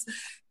legends,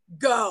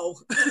 go.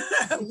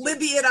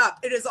 Libby it up.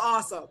 It is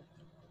awesome.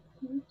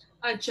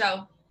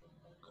 Joe.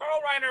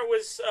 Carl Reiner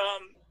was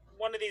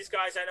one of these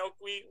guys. I know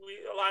we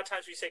a lot of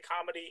times we say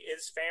comedy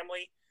is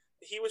family.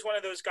 He was one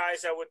of those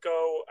guys that would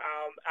go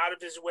out of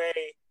his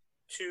way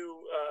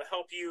to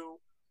help you,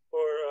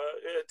 or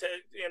to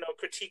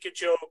critique a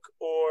joke,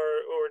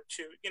 or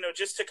to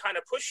just to kind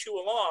of push you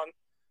along.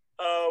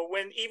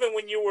 When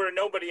you were a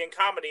nobody in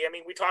comedy. I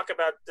mean, we talk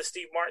about the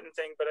Steve Martin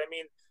thing, but I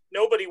mean,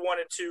 nobody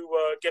wanted to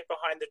get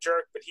behind The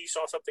Jerk, but he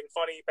saw something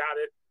funny about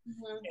it,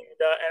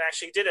 and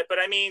actually did it. But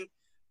I mean,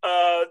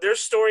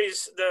 there's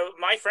stories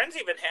my friends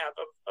even have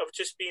of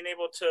just being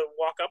able to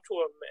walk up to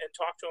him and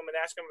talk to him and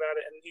ask him about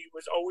it. And he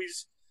was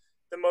always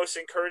the most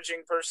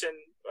encouraging person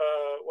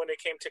when it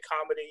came to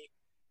comedy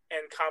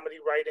and comedy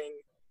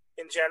writing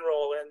in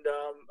general. And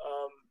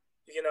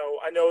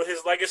I know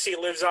his legacy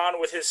lives on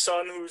with his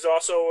son, who's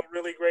also a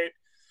really great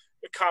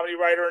comedy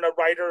writer and a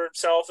writer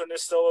himself, and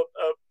is still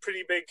a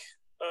pretty big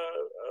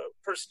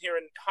person here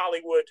in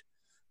Hollywood.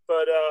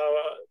 But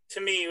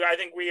to me, I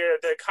think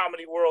the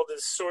comedy world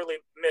is sorely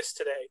missed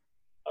today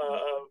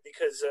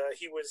because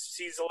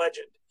he's a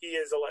legend. He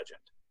is a legend.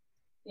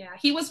 Yeah,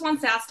 he was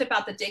once asked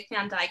about the Dick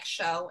Van Dyke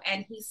Show,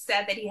 and he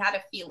said that he had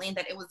a feeling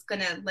that it was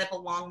going to live a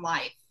long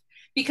life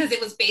because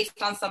it was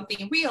based on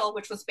something real,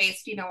 which was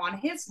based, on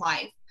his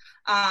life.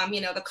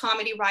 The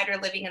comedy writer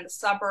living in the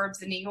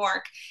suburbs in New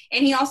York.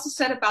 And he also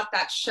said about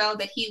that show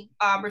that he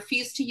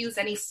refused to use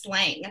any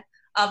slang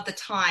of the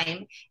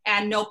time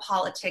and no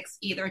politics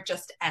either,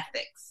 just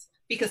ethics,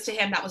 because to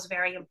him that was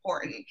very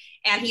important.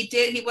 And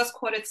he was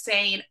quoted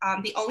saying,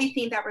 the only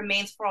thing that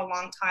remains for a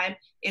long time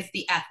is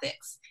the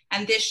ethics.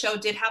 And this show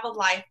did have a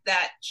life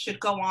that should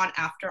go on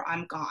after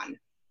I'm gone.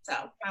 So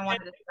I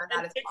wanted to share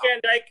that as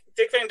well.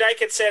 Dick Van Dyke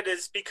had said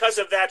is because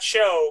of that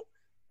show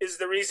is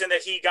the reason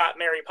that he got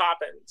Mary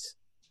Poppins.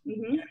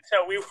 Mm-hmm.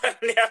 So we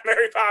wouldn't have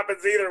Mary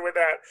Poppins either with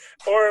that,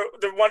 or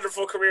the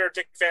wonderful career of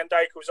Dick Van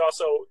Dyke, who's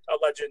also a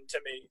legend to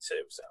me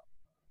too. So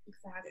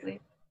exactly.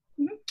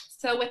 Mm-hmm.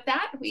 So with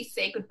that, we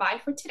say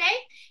goodbye for today,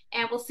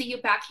 and we'll see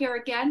you back here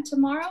again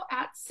tomorrow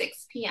at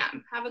 6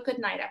 p.m. Have a good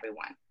night,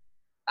 everyone.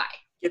 Bye.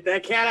 Get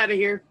that cat out of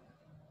here.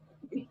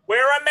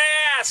 Wear a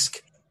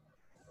mask.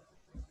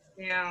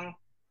 Yeah.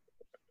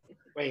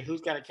 Wait,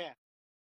 who's got a cat?